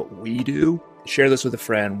 Like that's what we do. Share this with a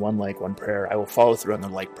friend. One like, one prayer. I will follow through on the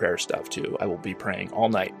like prayer stuff too. I will be praying all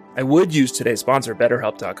night. I would use today's sponsor,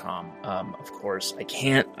 BetterHelp.com. Of course, I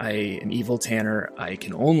can't. I am Evil Tanner. I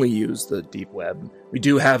can only use the deep web. We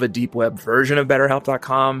do have a deep web version of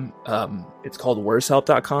BetterHelp.com. It's called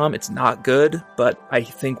WorseHelp.com. It's not good, but I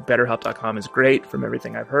think BetterHelp.com is great from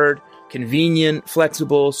everything I've heard. Convenient,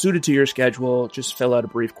 flexible, suited to your schedule. Just fill out a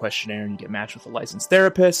brief questionnaire and you get matched with a licensed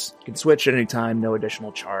therapist. You can switch at any time, no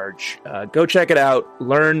additional charge. Go check it out.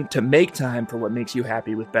 Learn to make time for what makes you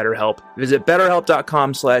happy with BetterHelp. Visit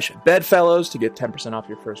BetterHelp.com/bedfellows to get 10% off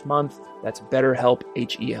your first month. That's BetterHelp,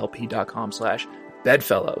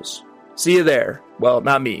 HELP.com/bedfellows. See you there. Well,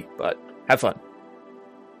 not me, but have fun.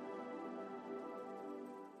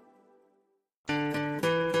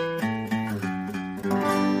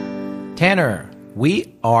 Tanner,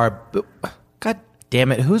 we are... God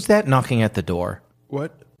damn it, who's that knocking at the door?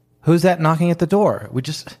 What? Who's that knocking at the door? We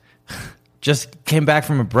just came back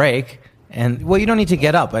from a break, and, well, you don't need to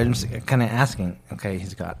get up. I'm just kind of asking. Okay,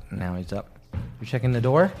 now he's up. You're checking the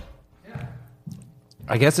door? Yeah.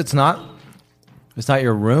 I guess it's not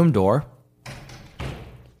your room door.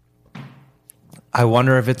 I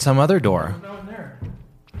wonder if it's some other door. No one there.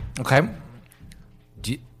 Okay.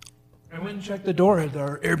 I went and checked the door at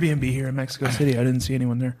our Airbnb here in Mexico City. I didn't see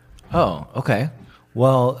anyone there. Oh, okay.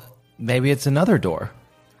 Well, maybe it's another door.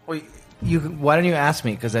 Wait, why don't you ask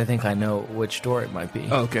me? Because I think I know which door it might be.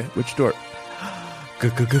 Oh, okay. Which door?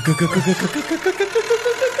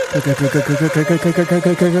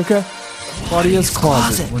 Claudia's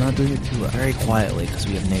closet. We're not doing it too loud. Very quietly, because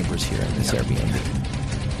we have neighbors here in this Airbnb.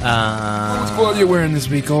 What's Claudia wearing this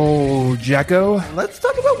week? Oh, Jacko? Let's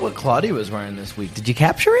talk about what Claudia was wearing this week. Did you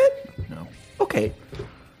capture it? No. Okay.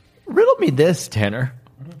 Riddle me this, Tanner.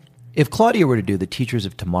 If Claudia were to do the Teachers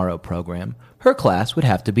of Tomorrow program, her class would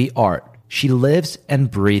have to be art. She lives and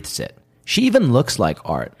breathes it. She even looks like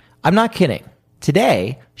art. I'm not kidding.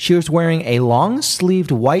 Today, she was wearing a long-sleeved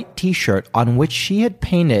white t-shirt on which she had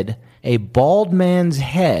painted a bald man's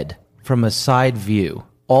head from a side view.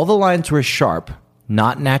 All the lines were sharp,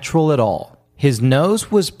 not natural at all. His nose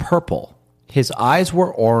was purple, his eyes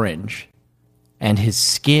were orange, and his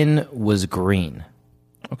skin was green.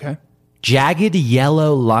 Okay. Jagged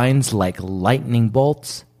yellow lines like lightning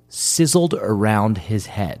bolts sizzled around his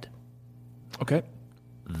head. Okay.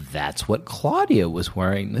 That's what Claudia was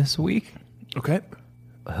wearing this week. Okay.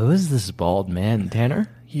 Who is this bald man, Tanner?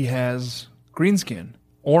 He has green skin,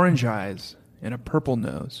 orange eyes, and a purple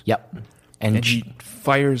nose. Yep. And he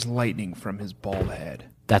fires lightning from his bald head.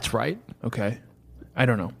 That's right. Okay. I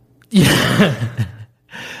don't know.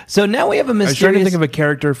 So now we have a I was mysterious... trying to think of a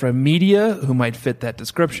character from media who might fit that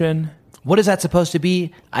description. What is that supposed to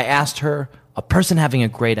be? I asked her A person having a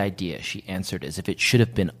great idea, she answered as if it should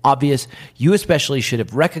have been obvious. You especially should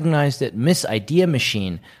have recognized it, Miss Idea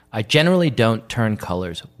Machine. I generally don't turn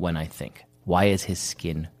colors when I think. Why is his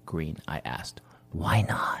skin green? I asked. Why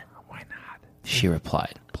not? Why not? She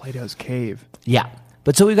replied. Plato's cave. Yeah.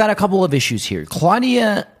 But so we've got a couple of issues here.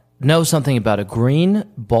 Claudia knows something about a green,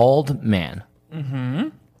 bald man. Mm-hmm.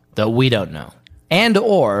 That we don't know. And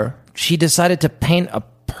or she decided to paint a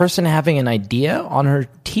person having an idea on her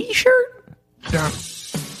t-shirt?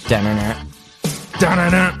 Da-na-na.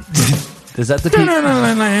 Is that the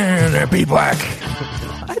t-shirt? Be black.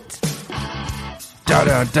 What?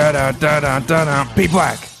 Da-da-da-da-da-da-da. Be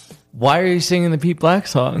black. Why are you singing the Pete Black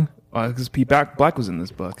song? Because Pete Black was in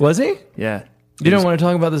this book. Was he? Yeah. You don't want to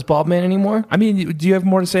talk about this bald man anymore? I mean, do you have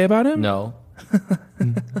more to say about him? No.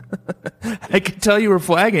 I could tell you were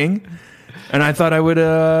flagging, and I thought I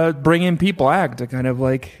would bring in Pete Black to kind of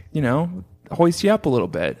hoist you up a little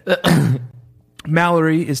bit.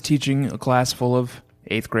 Mallory is teaching a class full of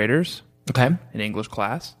 8th graders. Okay. An English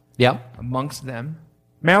class. Yeah. Amongst them,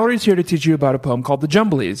 Mallory's here to teach you about a poem called The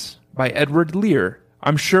Jumblies by Edward Lear.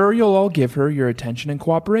 I'm sure you'll all give her your attention and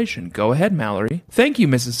cooperation. Go ahead, Mallory. Thank you,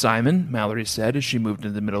 Mrs. Simon, Mallory said as she moved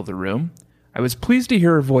into the middle of the room. I was pleased to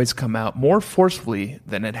hear her voice come out more forcefully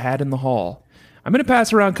than it had in the hall. I'm going to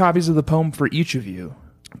pass around copies of the poem for each of you.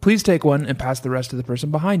 Please take one and pass the rest to the person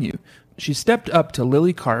behind you. She stepped up to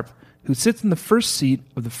Lily Carp, who sits in the first seat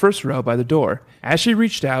of the first row by the door. As she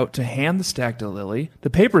reached out to hand the stack to Lily, the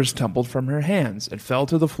papers tumbled from her hands and fell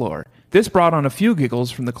to the floor. This brought on a few giggles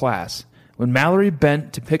from the class. When Mallory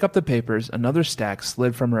bent to pick up the papers, another stack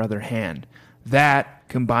slid from her other hand. That,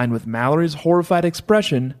 combined with Mallory's horrified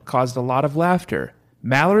expression, caused a lot of laughter.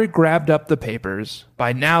 Mallory grabbed up the papers.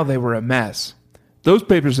 By now they were a mess. Those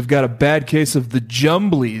papers have got a bad case of the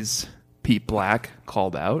Jumblies, Pete Black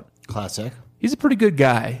called out. Classic. He's a pretty good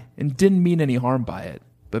guy and didn't mean any harm by it,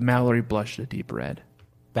 but Mallory blushed a deep red.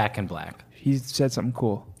 Back in black. He said something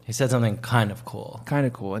cool. He said something kind of cool. Kind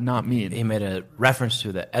of cool and not mean. He made a reference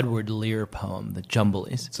to the Edward Lear poem, The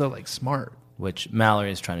Jumblies. So, smart. Which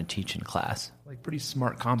Mallory is trying to teach in class. Pretty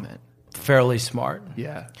smart comment. Fairly smart.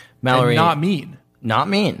 Yeah. Mallory. And not mean. Not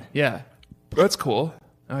mean. Yeah. That's cool.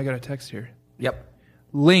 Oh, I got a text here. Yep.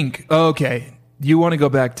 Link. Oh, okay. You want to go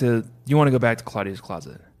back to Claudia's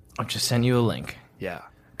closet. I'll just send you a link. Yeah.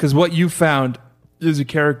 Because what you found is a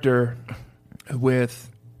character with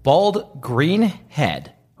bald green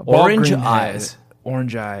head, orange eyes,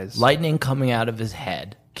 lightning coming out of his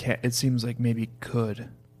head. It seems like maybe could.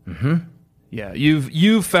 Mm-hmm. Yeah.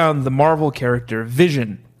 You've found the Marvel character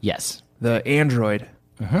Vision. Yes. The android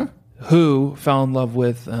who fell in love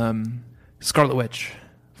with Scarlet Witch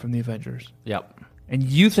from the Avengers. Yep. And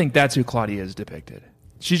you think that's who Claudia is depicted.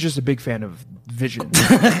 She's just a big fan of Vision.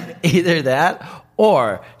 Either that,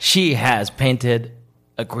 or she has painted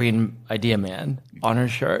a green idea man on her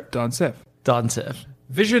shirt. Don Sif.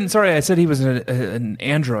 Vision, sorry, I said he was an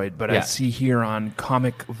android, but I see here on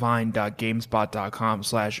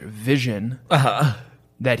comicvine.gamespot.com/vision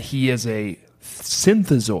that he is a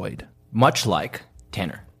synthezoid. Much like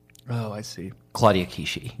Tanner. Oh, I see. Claudia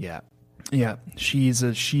Kishi. Yeah. She's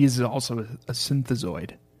also a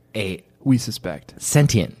synthezoid. We suspect.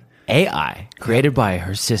 Sentient AI created by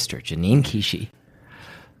her sister, Janine Kishi.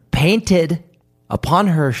 Painted upon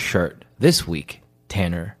her shirt this week,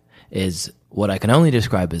 Tanner, is what I can only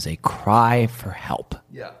describe as a cry for help.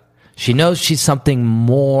 Yeah. She knows she's something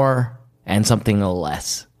more and something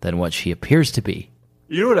less than what she appears to be.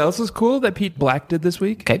 You know what else is cool that Pete Black did this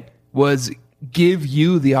week? Okay. Was give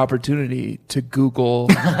you the opportunity to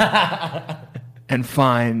Google and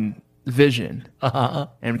find Vision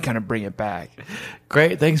and kind of bring it back.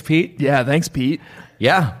 Great. Thanks, Pete. Yeah, thanks, Pete.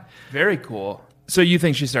 Yeah. Very cool. So you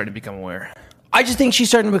think she's starting to become aware? I just think she's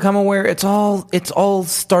starting to become aware. It's all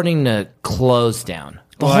starting to close down.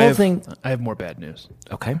 The thing. I have more bad news.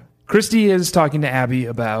 Okay. Kristy is talking to Abby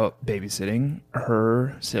about babysitting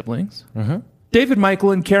her siblings. Mm-hmm. David,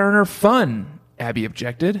 Michael, and Karen are fun, Abby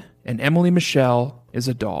objected. And Emily Michelle is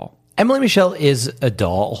a doll. Emily Michelle is a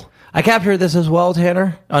doll. I captured this as well,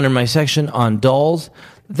 Tanner, under my section on dolls.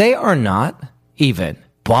 They are not even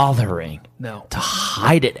bothering to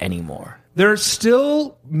hide it anymore. They're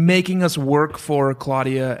still making us work for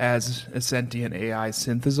Claudia as a sentient AI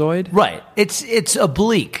synthezoid. Right. It's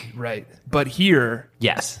oblique. Right. But here,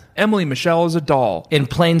 yes, Emily Michelle is a doll. In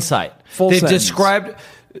plain sight. They've described...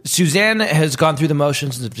 Suzanne has gone through the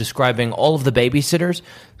motions of describing all of the babysitters.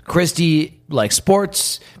 Kristy likes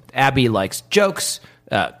sports. Abby likes jokes.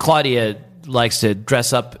 Claudia likes to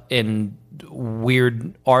dress up in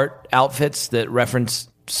weird art outfits that reference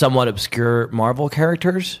somewhat obscure Marvel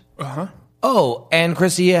characters. Oh, and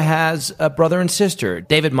Kristy has a brother and sister,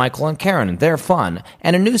 David, Michael, and Karen. They're fun.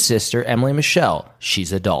 And a new sister, Emily Michelle.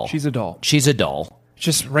 She's a doll. She's a doll. She's a doll.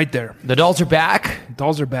 Just right there. The dolls are back.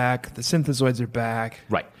 Dolls are back. The synthezoids are back.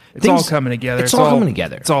 Right. It's all coming together. It's all coming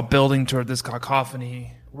together. It's all building toward this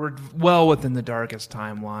cacophony. We're well within the darkest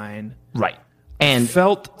timeline. Right. And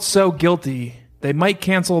felt so guilty, they might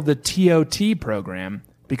cancel the TOT program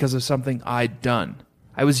because of something I'd done.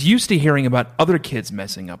 I was used to hearing about other kids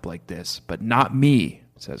messing up like this, but not me,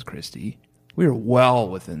 says Kristy. We are well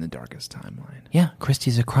within the darkest timeline. yeah,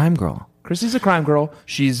 Kristy's a crime girl. Kristy's a crime girl.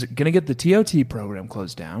 She's going to get the TOT program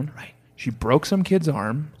closed down. Right. She broke some kid's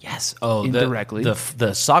arm. Yes. Oh, indirectly.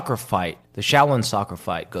 The soccer fight, the Shaolin soccer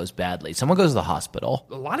fight goes badly. Someone goes to the hospital.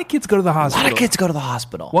 A lot of kids go to the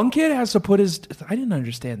hospital. One kid has to put his... I didn't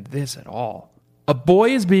understand this at all. A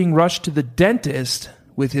boy is being rushed to the dentist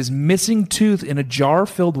with his missing tooth in a jar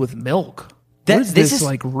filled with milk. What is this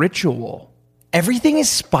like ritual? Everything is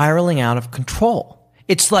spiraling out of control.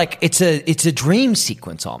 It's like it's a dream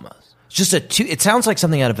sequence almost. It's just it sounds like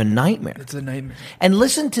something out of a nightmare. It's a nightmare. And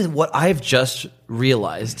listen to what I've just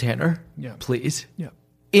realized, Tanner. Yeah. Please. Yeah.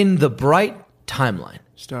 In the bright timeline.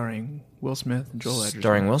 Starring Will Smith and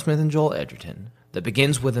Joel Edgerton. That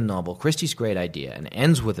begins with a novel, Kristy's great idea, and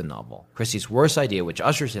ends with a novel, Kristy's worst idea, which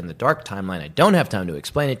ushers in the dark timeline. I don't have time to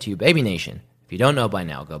explain it to you, Baby Nation. If you don't know by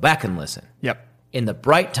now, go back and listen. Yep. In the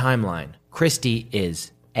bright timeline, Kristy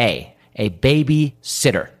is A, a baby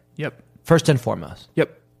sitter. Yep. First and foremost.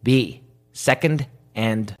 Yep. B, second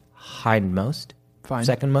and hindmost. Fine.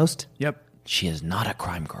 Second most. Yep. She is not a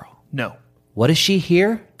crime girl. No. What is she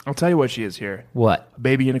here? I'll tell you what she is here. What? A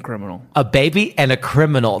baby and a criminal. A baby and a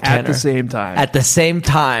criminal, Tanner. At the same time. At the same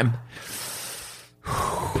time.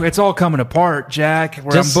 It's all coming apart, Jack.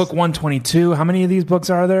 We're on book 122. How many of these books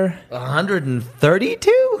are there?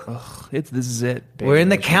 132? This is it. Baby. We're in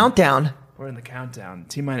the countdown. We're in the countdown.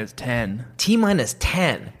 T-minus 10. T-minus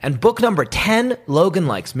 10. And book number 10, Logan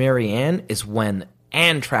Likes Marianne, is when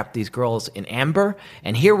Anne trapped these girls in amber.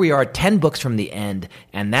 And here we are 10 books from the end,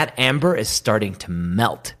 and that amber is starting to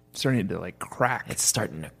melt. Starting to like crack. It's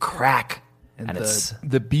starting to crack. And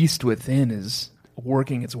the beast within is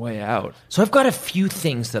working its way out. So I've got a few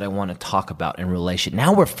things that I want to talk about in relation.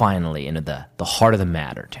 Now we're finally into the heart of the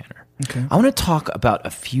matter, Tanner. Okay. I want to talk about a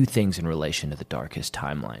few things in relation to the darkest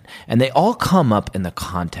timeline. And they all come up in the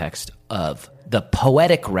context of the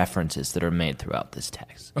poetic references that are made throughout this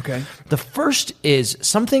text. Okay. The first is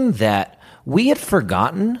something that we had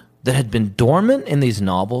forgotten that had been dormant in these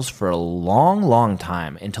novels for a long, long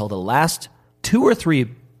time until the last 2 or 3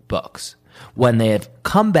 books when they had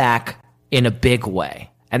come back in a big way.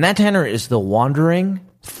 And that, Tanner, is the wandering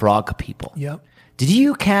frog people. Yep. Did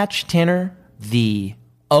you catch, Tanner, the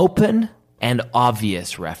open and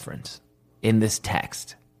obvious reference in this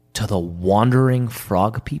text to the wandering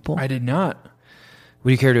frog people? I did not.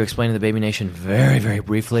 Would you care to explain to the Baby Nation very, very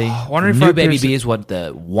briefly? Wandering New Frog Baby Pearson- Bees, what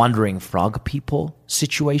the wandering frog people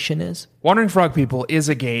situation is? Wandering Frog People is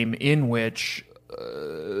a game in which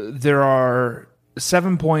there are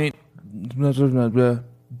 7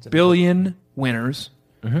 billion winners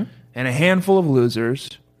and a handful of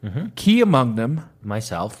losers. Key among them,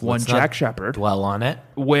 Myself. one let's Jack not Shepherd, dwell on it.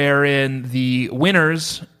 wherein the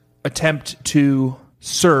winners attempt to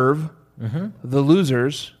serve the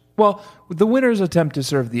losers. Well, the winners attempt to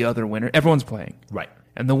serve the other winner. Everyone's playing. Right.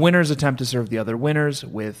 And the winners attempt to serve the other winners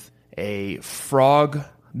with a frog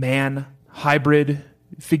man hybrid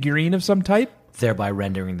figurine of some type. Thereby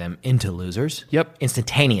rendering them into losers. Yep.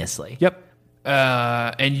 Instantaneously. Yep.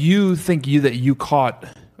 And you think that you caught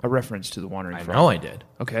a reference to the Wandering Frog. I know I did.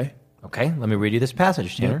 Okay. Okay, let me read you this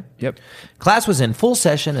passage, Tanner. Yep. Class was in full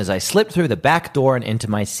session as I slipped through the back door and into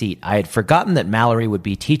my seat. I had forgotten that Mallory would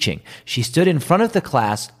be teaching. She stood in front of the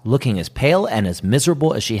class, looking as pale and as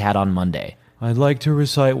miserable as she had on Monday. I'd like to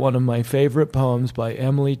recite one of my favorite poems by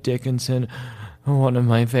Emily Dickinson, one of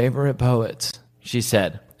my favorite poets, she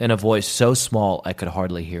said, in a voice so small I could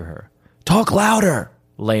hardly hear her. Talk louder,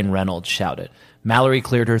 Lane Reynolds shouted. Mallory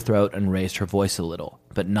cleared her throat and raised her voice a little,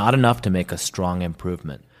 but not enough to make a strong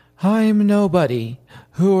improvement. I'm Nobody.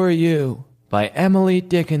 Who are you? By Emily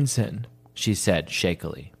Dickinson, she said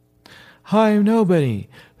shakily. I'm Nobody.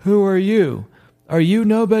 Who are you? Are you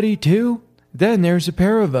Nobody too? Then there's a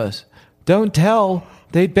pair of us. Don't tell.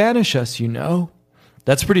 They'd banish us, you know.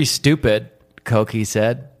 That's pretty stupid, Koki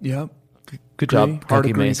said. Yep. Good job, Hard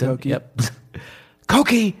Koki agree, Mason. Koki. Yep.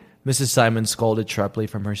 Koki! Mrs. Simon scolded sharply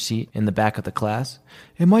from her seat in the back of the class.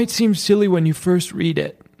 It might seem silly when you first read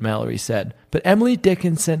it, Mallory said, but Emily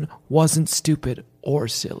Dickinson wasn't stupid or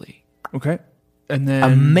silly. Okay. And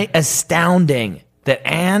then... Astounding. that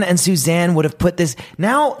Anne and Suzanne would have put this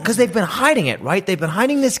now, because they've been hiding it, right? They've been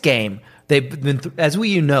hiding this game. They've been,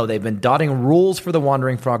 they've been dotting rules for the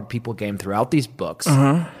Wandering Frog People game throughout these books,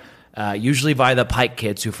 usually by the Pike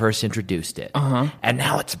kids who first introduced it. And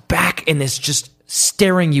now it's back and it's just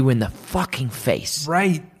staring you in the fucking face.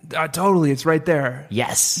 Right. Totally. It's right there.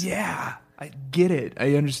 Yes. Yeah. I get it.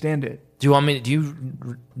 I understand it. Do you want me?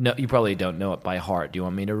 No, you probably don't know it by heart. Do you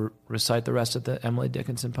want me to recite the rest of the Emily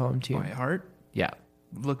Dickinson poem to you? By heart? Yeah.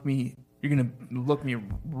 You're gonna look me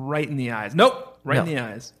right in the eyes. Nope. In the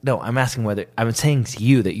eyes. No, I'm asking whether I'm saying to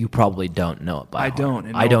you that you probably don't know it by heart. I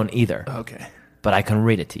don't. I don't either. Okay. But I can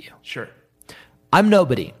read it to you. Sure. I'm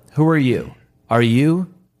nobody. Who are you? Are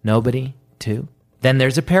you nobody too? Then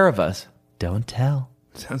there's a pair of us. Don't tell.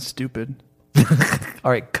 Sounds stupid.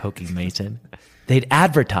 All right, Cokie Mason. They'd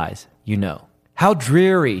advertise, you know. How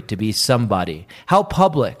dreary to be somebody. How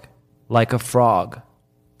public, like a frog.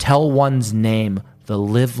 Tell one's name the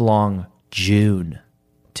livelong June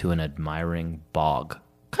to an admiring bog.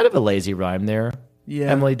 Kind of a lazy rhyme there,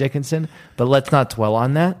 Emily Dickinson. But let's not dwell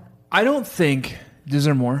on that. I don't think... Is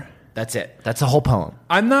there more? That's it. That's the whole poem.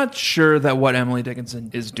 I'm not sure that what Emily Dickinson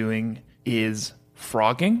is doing is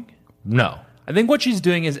frogging. No. I think what she's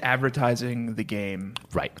doing is advertising the game.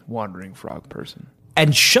 Right. Wandering Frog Person.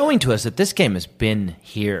 And showing to us that this game has been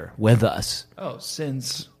here with us. Oh,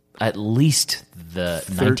 since... At least the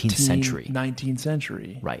 19th century. 19th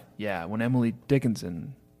century. Right. Yeah, when Emily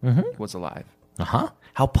Dickinson was alive.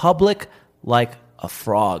 How public, like a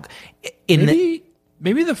frog.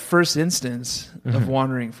 Maybe the first instance of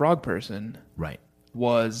Wandering Frog Person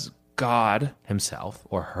was God himself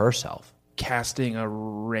or herself casting a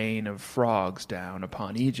rain of frogs down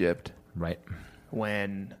upon Egypt. Right.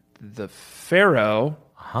 When the Pharaoh...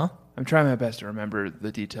 I'm trying my best to remember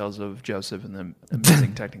the details of Joseph and the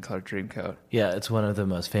Amazing Technicolor Dreamcoat. Yeah, it's one of the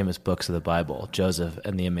most famous books of the Bible, Joseph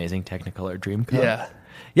and the Amazing Technicolor Dreamcoat. Yeah.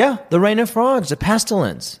 Yeah, the rain of frogs, the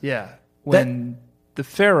pestilence. Yeah. When the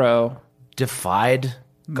Pharaoh... defied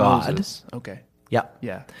God. Moses. Okay. Yeah.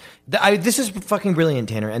 Yeah. This is fucking brilliant,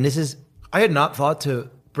 Tanner. And this is... I had not thought to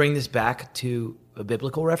bring this back to a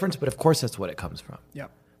biblical reference, but of course that's what it comes from.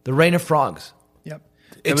 Yep. The rain of frogs. Yep.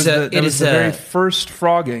 It was the very first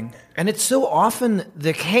frogging. And it's so often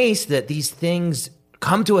the case that these things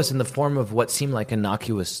come to us in the form of what seem like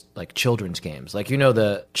innocuous, like children's games. Like,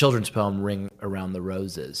 the children's poem Ring Around the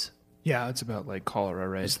Roses. Yeah, it's about like cholera,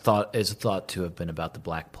 right? Is thought to have been about the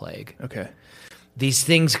Black Plague. Okay. These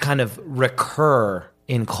things kind of recur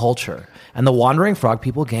in culture. And the Wandering Frog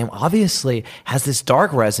People game obviously has this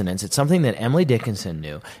dark resonance. It's something that Emily Dickinson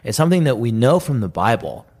knew. It's something that we know from the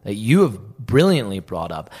Bible that you have brilliantly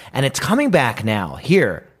brought up. And it's coming back now,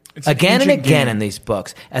 here, again and again in these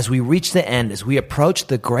books, as we reach the end, as we approach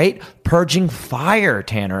the great purging fire,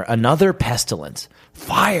 Tanner, another pestilence.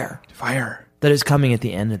 Fire. That is coming at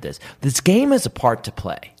the end of this. This game has a part to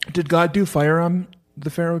play. Did God do fire on the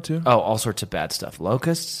Pharaoh too? Oh, all sorts of bad stuff.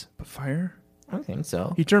 Locusts? But fire? I don't think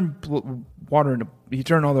so. He turned water into... He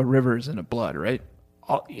turned all the rivers into blood, right?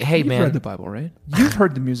 You've read the Bible, right? You've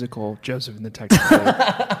heard the musical Joseph and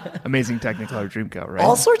the Amazing Technicolor Dreamcoat, right?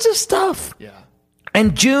 All sorts of stuff. Yeah.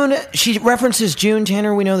 And June, she references June,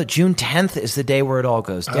 Tanner. We know that June 10th is the day where it all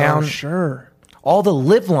goes down. Oh, sure. All the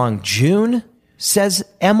livelong June, says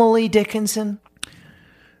Emily Dickinson.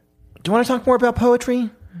 Do you want to talk more about poetry?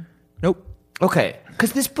 Nope. Okay,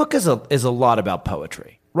 because this book is a lot about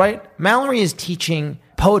poetry, right? Mallory is teaching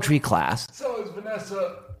poetry class. So is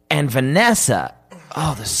Vanessa. And Vanessa,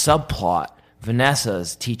 the subplot. Vanessa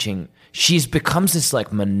is teaching. She becomes this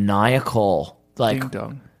like maniacal, like ding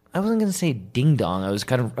dong. I wasn't going to say ding dong. I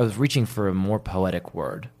was reaching for a more poetic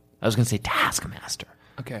word. I was going to say taskmaster.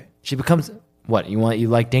 Okay. She becomes what? You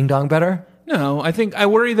like ding dong better? No, I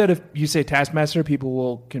worry that if you say taskmaster, people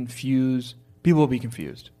will be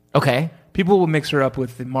confused. Okay. People will mix her up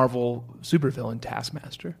with the Marvel supervillain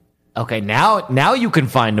Taskmaster. Okay, now you can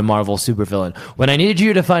find a Marvel supervillain. When I needed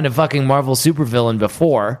you to find a fucking Marvel supervillain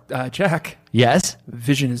before... Jack. Yes?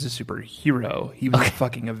 Vision is a superhero. He was a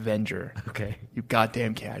fucking Avenger. Okay. You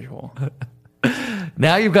goddamn casual.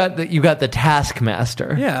 Now you've got the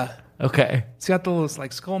Taskmaster. Yeah. Okay. He's got the little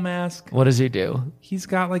like skull mask. What does he do? He's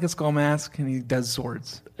got like a skull mask and he does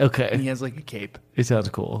swords. Okay. And he has like a cape. He sounds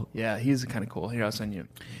cool. Yeah, he's kind of cool. Here, I'll send you.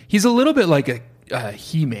 He's a little bit like a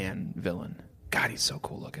He-Man villain. God, he's so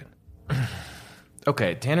cool looking.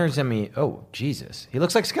 Okay, Tanner sent me... Oh, Jesus. He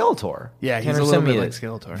looks like Skeletor. Yeah, he's Tanner a little sent bit me like a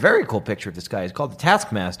Skeletor. Very cool picture of this guy. He's called the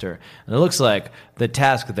Taskmaster. And it looks like the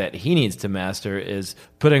task that he needs to master is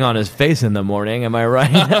putting on his face in the morning. Am I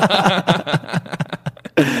right?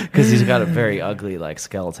 Because Because he's got a very ugly, like,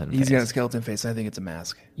 skeleton face. He's got a skeleton face. I think it's a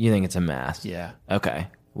mask. You think it's a mask? Yeah. Okay.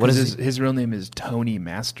 What is his real name is Tony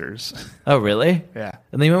Masters. Oh, really? Yeah.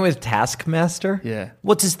 And they went with Taskmaster? Yeah.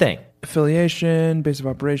 What's his thing? Affiliation, base of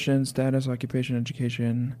operations, status, occupation,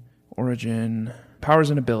 education, origin, powers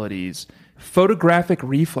and abilities, photographic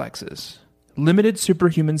reflexes, limited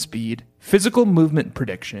superhuman speed, physical movement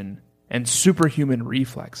prediction, and superhuman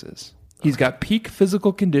reflexes. He's got peak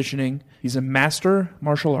physical conditioning. He's a master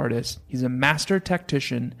martial artist. He's a master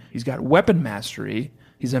tactician. He's got weapon mastery.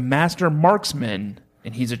 He's a master marksman.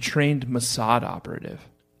 And he's a trained Mossad operative.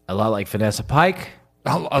 A lot like Vanessa Pike?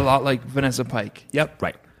 A lot like Vanessa Pike. Yep.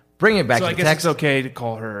 Right. Bring it back So to I the guess text. it's okay to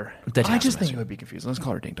call her... The I just think Taskmaster. it would be confusing. Let's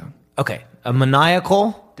call her Ding Dong. Okay. A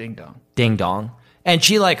maniacal Ding Dong. ding dong. And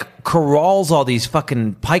she, like, corrals all these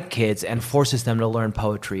fucking Pike kids and forces them to learn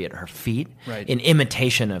poetry at her feet. Right. In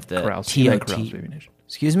imitation of the Corrals. You like TOT. corrals, Baby Nation.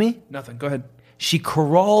 Excuse me? Nothing. Go ahead. She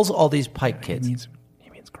corrals all these Pike He kids. means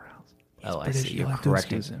corrals. He's Oh, I British. see. You'll You're have to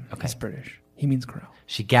correcting. excuse him. Okay. He's British. He means corral.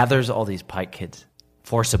 She gathers all these Pike kids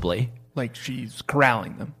forcibly. Like she's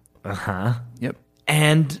corralling them. Uh-huh. Yep.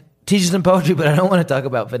 And teaches them poetry, but I don't want to talk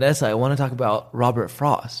about Vanessa. I want to talk about Robert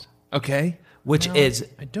Frost, Okay. which is...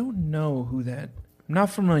 I don't know who that... I'm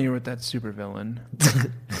not familiar with that supervillain.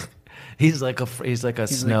 He's like a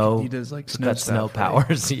snow... he does, like, he's snow got snow stuff, right?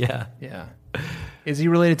 powers, yeah. Yeah. Is he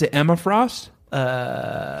related to Emma Frost?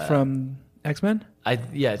 From X-Men? I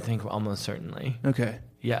think almost certainly. Okay.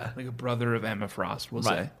 Yeah. Like a brother of Emma Frost, we'll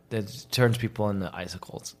Right. say. That turns people into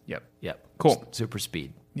icicles. Yep. Yep. Cool. Super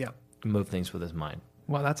speed. Yep. Move things with his mind.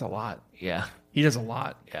 Well, that's a lot. Yeah. He does a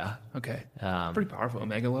lot. Yeah. Okay. Um, Pretty powerful.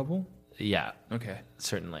 Omega level? Yeah. Okay.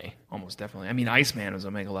 Certainly. Almost definitely. I mean, Iceman is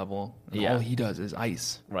Omega level. And Yeah. all he does is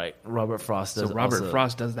ice. Right. Robert Frost does So Robert also-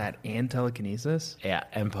 Frost does that and telekinesis Yeah.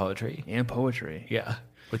 And poetry. and poetry. Yeah.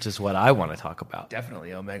 Which is what I want to talk about.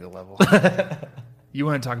 Definitely Omega level. You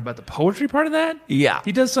want to talk about the poetry part of that? Yeah.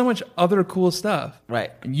 He does so much other cool stuff.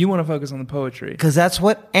 Right. And you want to focus on the poetry. Because that's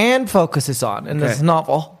what Anne focuses on in this Okay.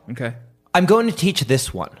 novel. Okay. I'm going to teach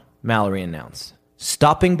this one, Mallory announced.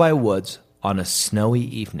 Stopping by Woods on a Snowy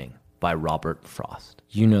Evening by Robert Frost.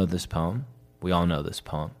 You know this poem. We all know this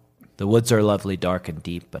poem. The woods are lovely, dark, and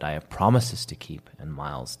deep, but I have promises to keep and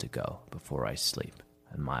miles to go before I sleep.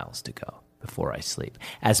 And miles to go before I sleep.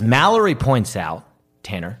 As Mallory points out,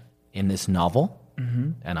 Tanner, in this novel,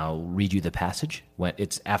 and I'll read you the passage, when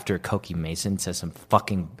it's after Koki Mason says some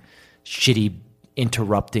fucking shitty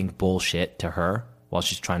interrupting bullshit to her while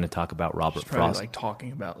she's trying to talk about Robert Probably Frost. like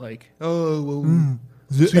talking about like, oh, well,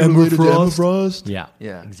 Is it Emma Frost? Yeah,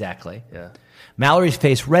 Yeah. exactly. Yeah. Mallory's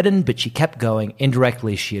face reddened, but she kept going.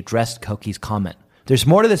 Indirectly, she addressed Koki's comment. There's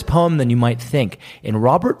more to this poem than you might think. In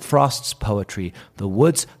Robert Frost's poetry, the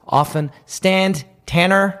woods often stand,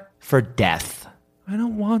 Tanner, for death. I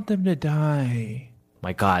don't want them to die.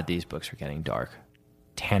 My God, these books are getting dark.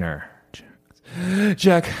 Tanner.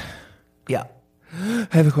 Jack, Yeah. I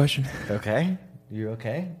have a question. Okay. You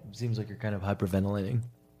okay? Seems like you're kind of hyperventilating.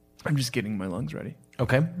 I'm just getting my lungs ready.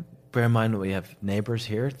 Okay. Bear in mind we have neighbors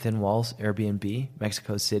here, thin walls, Airbnb,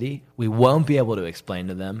 Mexico City. We won't be able to explain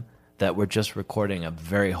to them that we're just recording a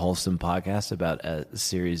very wholesome podcast about a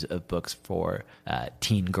series of books for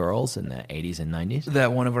teen girls in the 80s and 90s.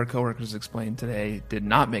 That one of our coworkers explained today did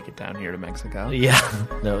not make it down here to Mexico. Yeah.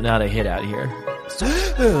 No, not a hit out here.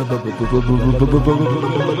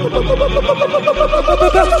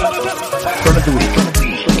 Burn of the week.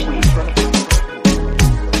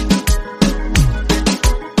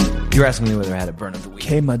 You're asking me whether I had a burn of the week.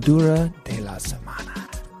 Quemadura de la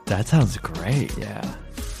semana. That sounds great. Yeah.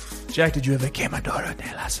 Jack, did you have a quemadura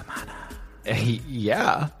de la semana?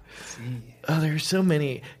 Yeah. Oh, there's so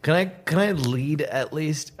many. Can I lead at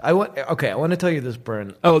least? I want to tell you this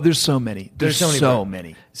burn. Oh, there's so many. There's so so many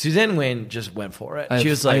many. Suzanne Wayne just went for it. I She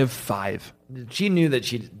was like, I have 5. she knew that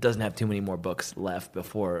she doesn't have too many more books left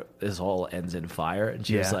before this all ends in fire, and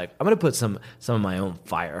she was Yeah. like, I'm gonna put some of my own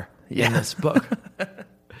fire Yeah. in this book.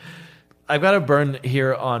 I've got a burn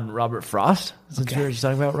here on Robert Frost, since we were just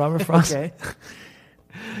talking about Robert Frost. Okay.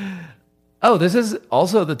 Oh, this is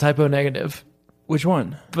also the typo negative, Which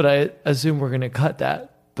one? but I assume we're gonna cut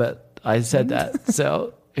that. But I said that,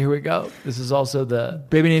 so here we go. This is also the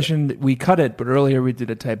Baby Nation, we cut it, but earlier we did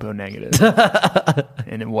a typo negative.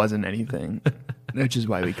 And it wasn't anything, which is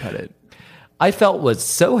why we cut it. I felt was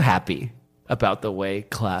so happy about the way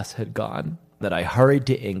class had gone that I hurried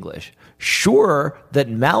to English, sure that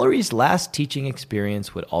Mallory's last teaching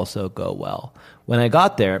experience would also go well. When I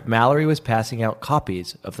got there, Mallory was passing out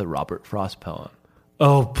copies of the Robert Frost poem.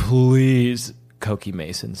 Oh, please, Koki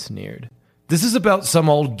Mason sneered. This is about some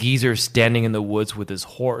old geezer standing in the woods with his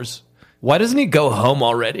horse. Why doesn't he go home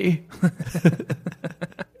already?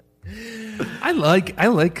 I like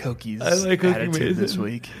Koki's attitude this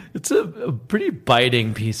week. It's a pretty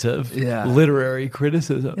biting piece of literary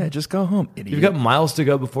criticism. Yeah, just go home, idiot. You've got miles to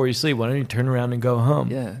go before you sleep. Why don't you turn around and go home?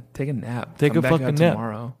 Yeah, take a nap. Take a fucking nap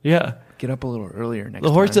tomorrow. Yeah. Get up a little earlier next time.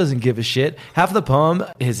 The horse doesn't give a shit. Half of the poem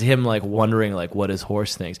is him like wondering like what his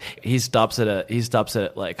horse thinks. He stops at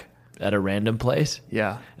a random place.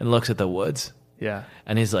 Yeah. And looks at the woods. Yeah.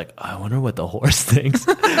 And he's like, I wonder what the horse thinks.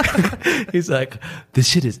 He's like,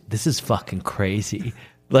 this is fucking crazy.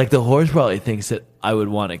 Like the horse probably thinks that I would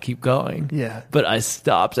want to keep going. Yeah. But I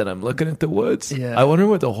stopped and I'm looking at the woods. Yeah. I wonder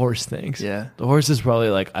what the horse thinks. Yeah. The horse is probably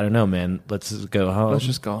like, I don't know, man. Let's just go home. Let's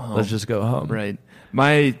just go home. Let's just go home. Right.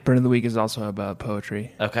 My burn of the week is also about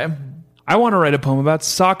poetry. Okay. I want to write a poem about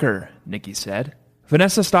soccer, Nikki said.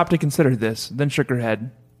 Vanessa stopped to consider this, then shook her head.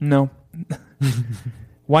 No.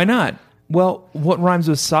 Why not? Well, what rhymes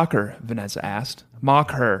with soccer? Vanessa asked.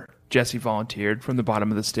 Mock her, Jessie volunteered from the bottom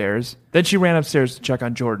of the stairs. Then she ran upstairs to check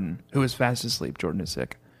on Jordan, who was fast asleep. Jordan is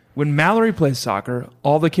sick. When Mallory plays soccer,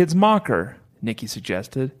 all the kids mock her, Nikki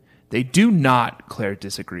suggested. They do not, Claire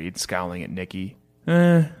disagreed, scowling at Nikki.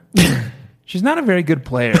 She's not a very good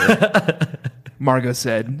player, Margot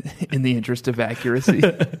said, in the interest of accuracy.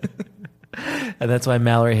 And that's why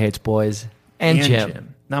Mallory hates boys and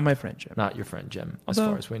Jim. Not my friend Jim. Not your friend Jim, as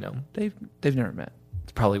Although, far as we know. They've never met.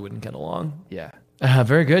 Probably wouldn't get along. Yeah.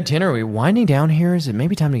 Very good. Tanner, are we winding down here? Is it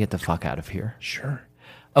maybe time to get the fuck out of here? Sure.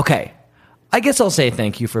 Okay. I guess I'll say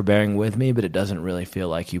thank you for bearing with me, but it doesn't really feel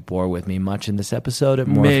like you bore with me much in this episode.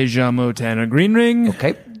 Me llamo Tanner Greenring.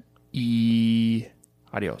 Okay.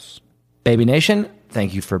 Adios. Baby Nation,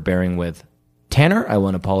 thank you for bearing with Tanner. I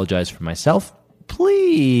want to apologize for myself.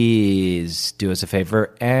 Please do us a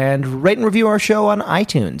favor and rate and review our show on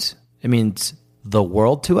iTunes. It means the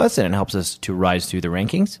world to us, and it helps us to rise through the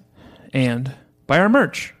rankings. And buy our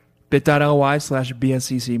merch.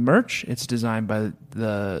 bit.ly/BSCC merch. It's designed by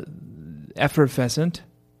the effervescent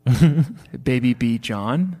Baby B.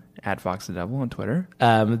 John at Fox the Devil on Twitter.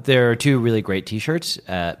 There are two really great t-shirts,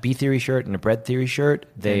 a B Theory shirt and a Bread Theory shirt.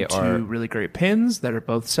 They are two really great pins that are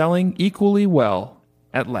both selling equally well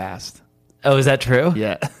at last. Oh, is that true?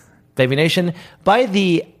 Yeah. Baby Nation, buy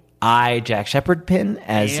the I Jack Shepherd pin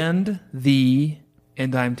and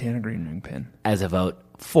I'm Tanner Greenring pin as a vote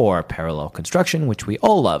for Parallel Construction, which we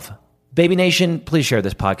all love. Baby Nation, please share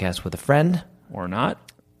this podcast with a friend. Or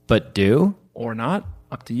not. But do. Or not.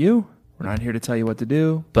 Up to you. We're not here to tell you what to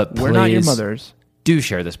do. But we're not your mothers. Do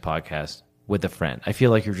share this podcast with a friend. I feel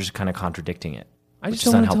like you're just kind of contradicting it. I just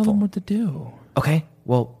don't want to tell them what to do. Okay.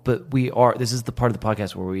 Well, but this is the part of the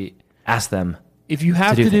podcast where we ask them. If you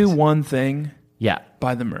have to do one thing, yeah,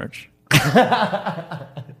 buy the merch.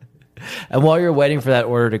 And while you're waiting for that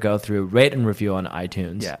order to go through, rate and review on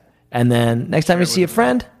iTunes. Yeah. And then next time you see a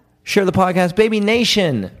friend, share the podcast. Baby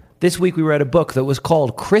Nation. This week we read a book that was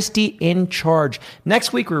called Kristy in Charge.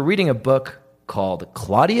 Next week we're reading a book called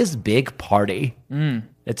Claudia's Big Party.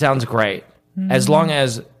 It sounds great. As long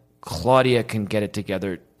as Claudia can get it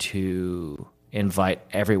together to invite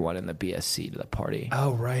everyone in the BSC to the party.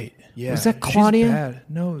 Oh, right. Yeah. Was that Claudia? She's bad.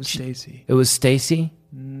 No, it was Stacy. It was Stacy?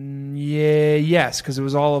 Yes, because it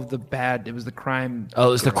was all of the bad. It was the crime. Oh,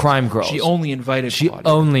 it was the crime girls. She only invited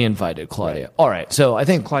Claudia. Right. All right, so I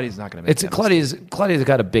think Claudia's not going to make it. Claudia's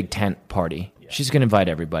got a big tent party. Yeah. She's going to invite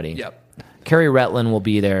everybody. Yep. Carrie Retlin will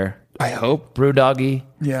be there. I hope. Brewdoggy.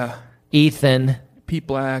 Yeah. Ethan. Pete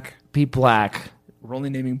Black. We're only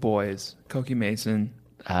naming boys. Koki Mason.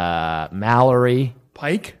 Mallory.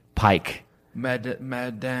 Pike.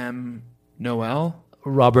 Madame Noel.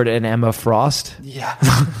 Robert and Emma Frost. Yeah.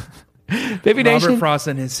 Baby Nation. Robert Frost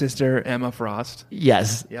and his sister, Emma Frost.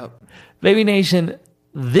 Yes. Yep. Baby Nation,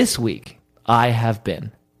 this week, I have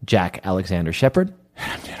been Jack Alexander Shepherd.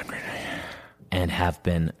 And have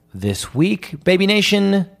been this week. Baby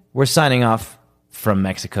Nation, we're signing off from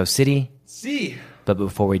Mexico City. See. But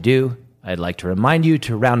before we do, I'd like to remind you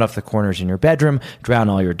to round off the corners in your bedroom, drown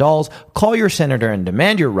all your dolls, call your senator and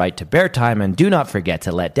demand your right to bear time, and do not forget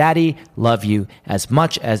to let Daddy love you as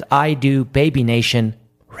much as I do. Baby Nation,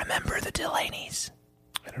 remember the Delaney's.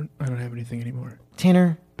 I don't have anything anymore.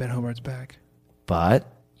 Tanner. Ben Hobart's back. But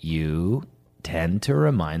you tend to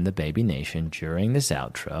remind the Baby Nation during this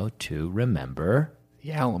outro to remember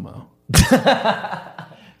the Alamo.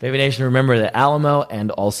 Baby Nation, remember the Alamo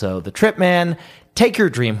and also the Trip Man. Take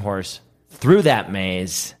your dream horse through that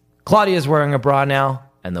maze. Claudia's wearing a bra now,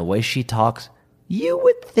 and the way she talks, you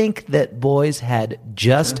would think that boys had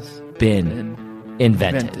just been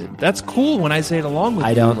invented. That's cool when I say it along with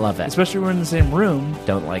you. I don't love it. Especially when we're in the same room.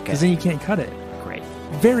 Don't like it. Because then you can't cut it. Great.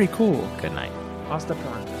 Very cool. Good night. Hasta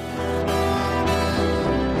pronto.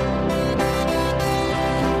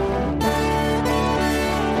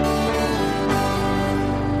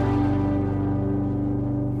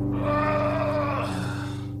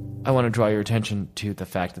 I want to draw your attention to the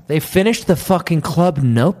fact that they finished the fucking club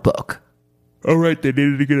notebook. Oh, right. They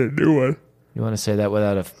needed to get a new one. You want to say that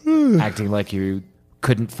without acting like you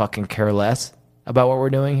couldn't fucking care less about what we're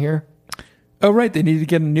doing here? Oh, right. They needed to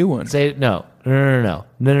get a new one. Say no.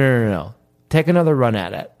 No. Take another run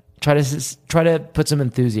at it. Try to put some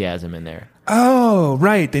enthusiasm in there. Oh,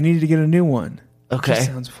 right. They needed to get a new one. Okay. It just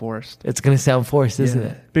sounds forced. It's going to sound forced, isn't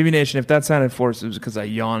it? Baby Nation, if that sounded forced, it was because I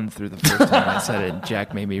yawned through the first time I said it and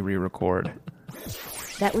Jack made me re-record.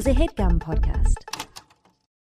 That was a HeadGum podcast.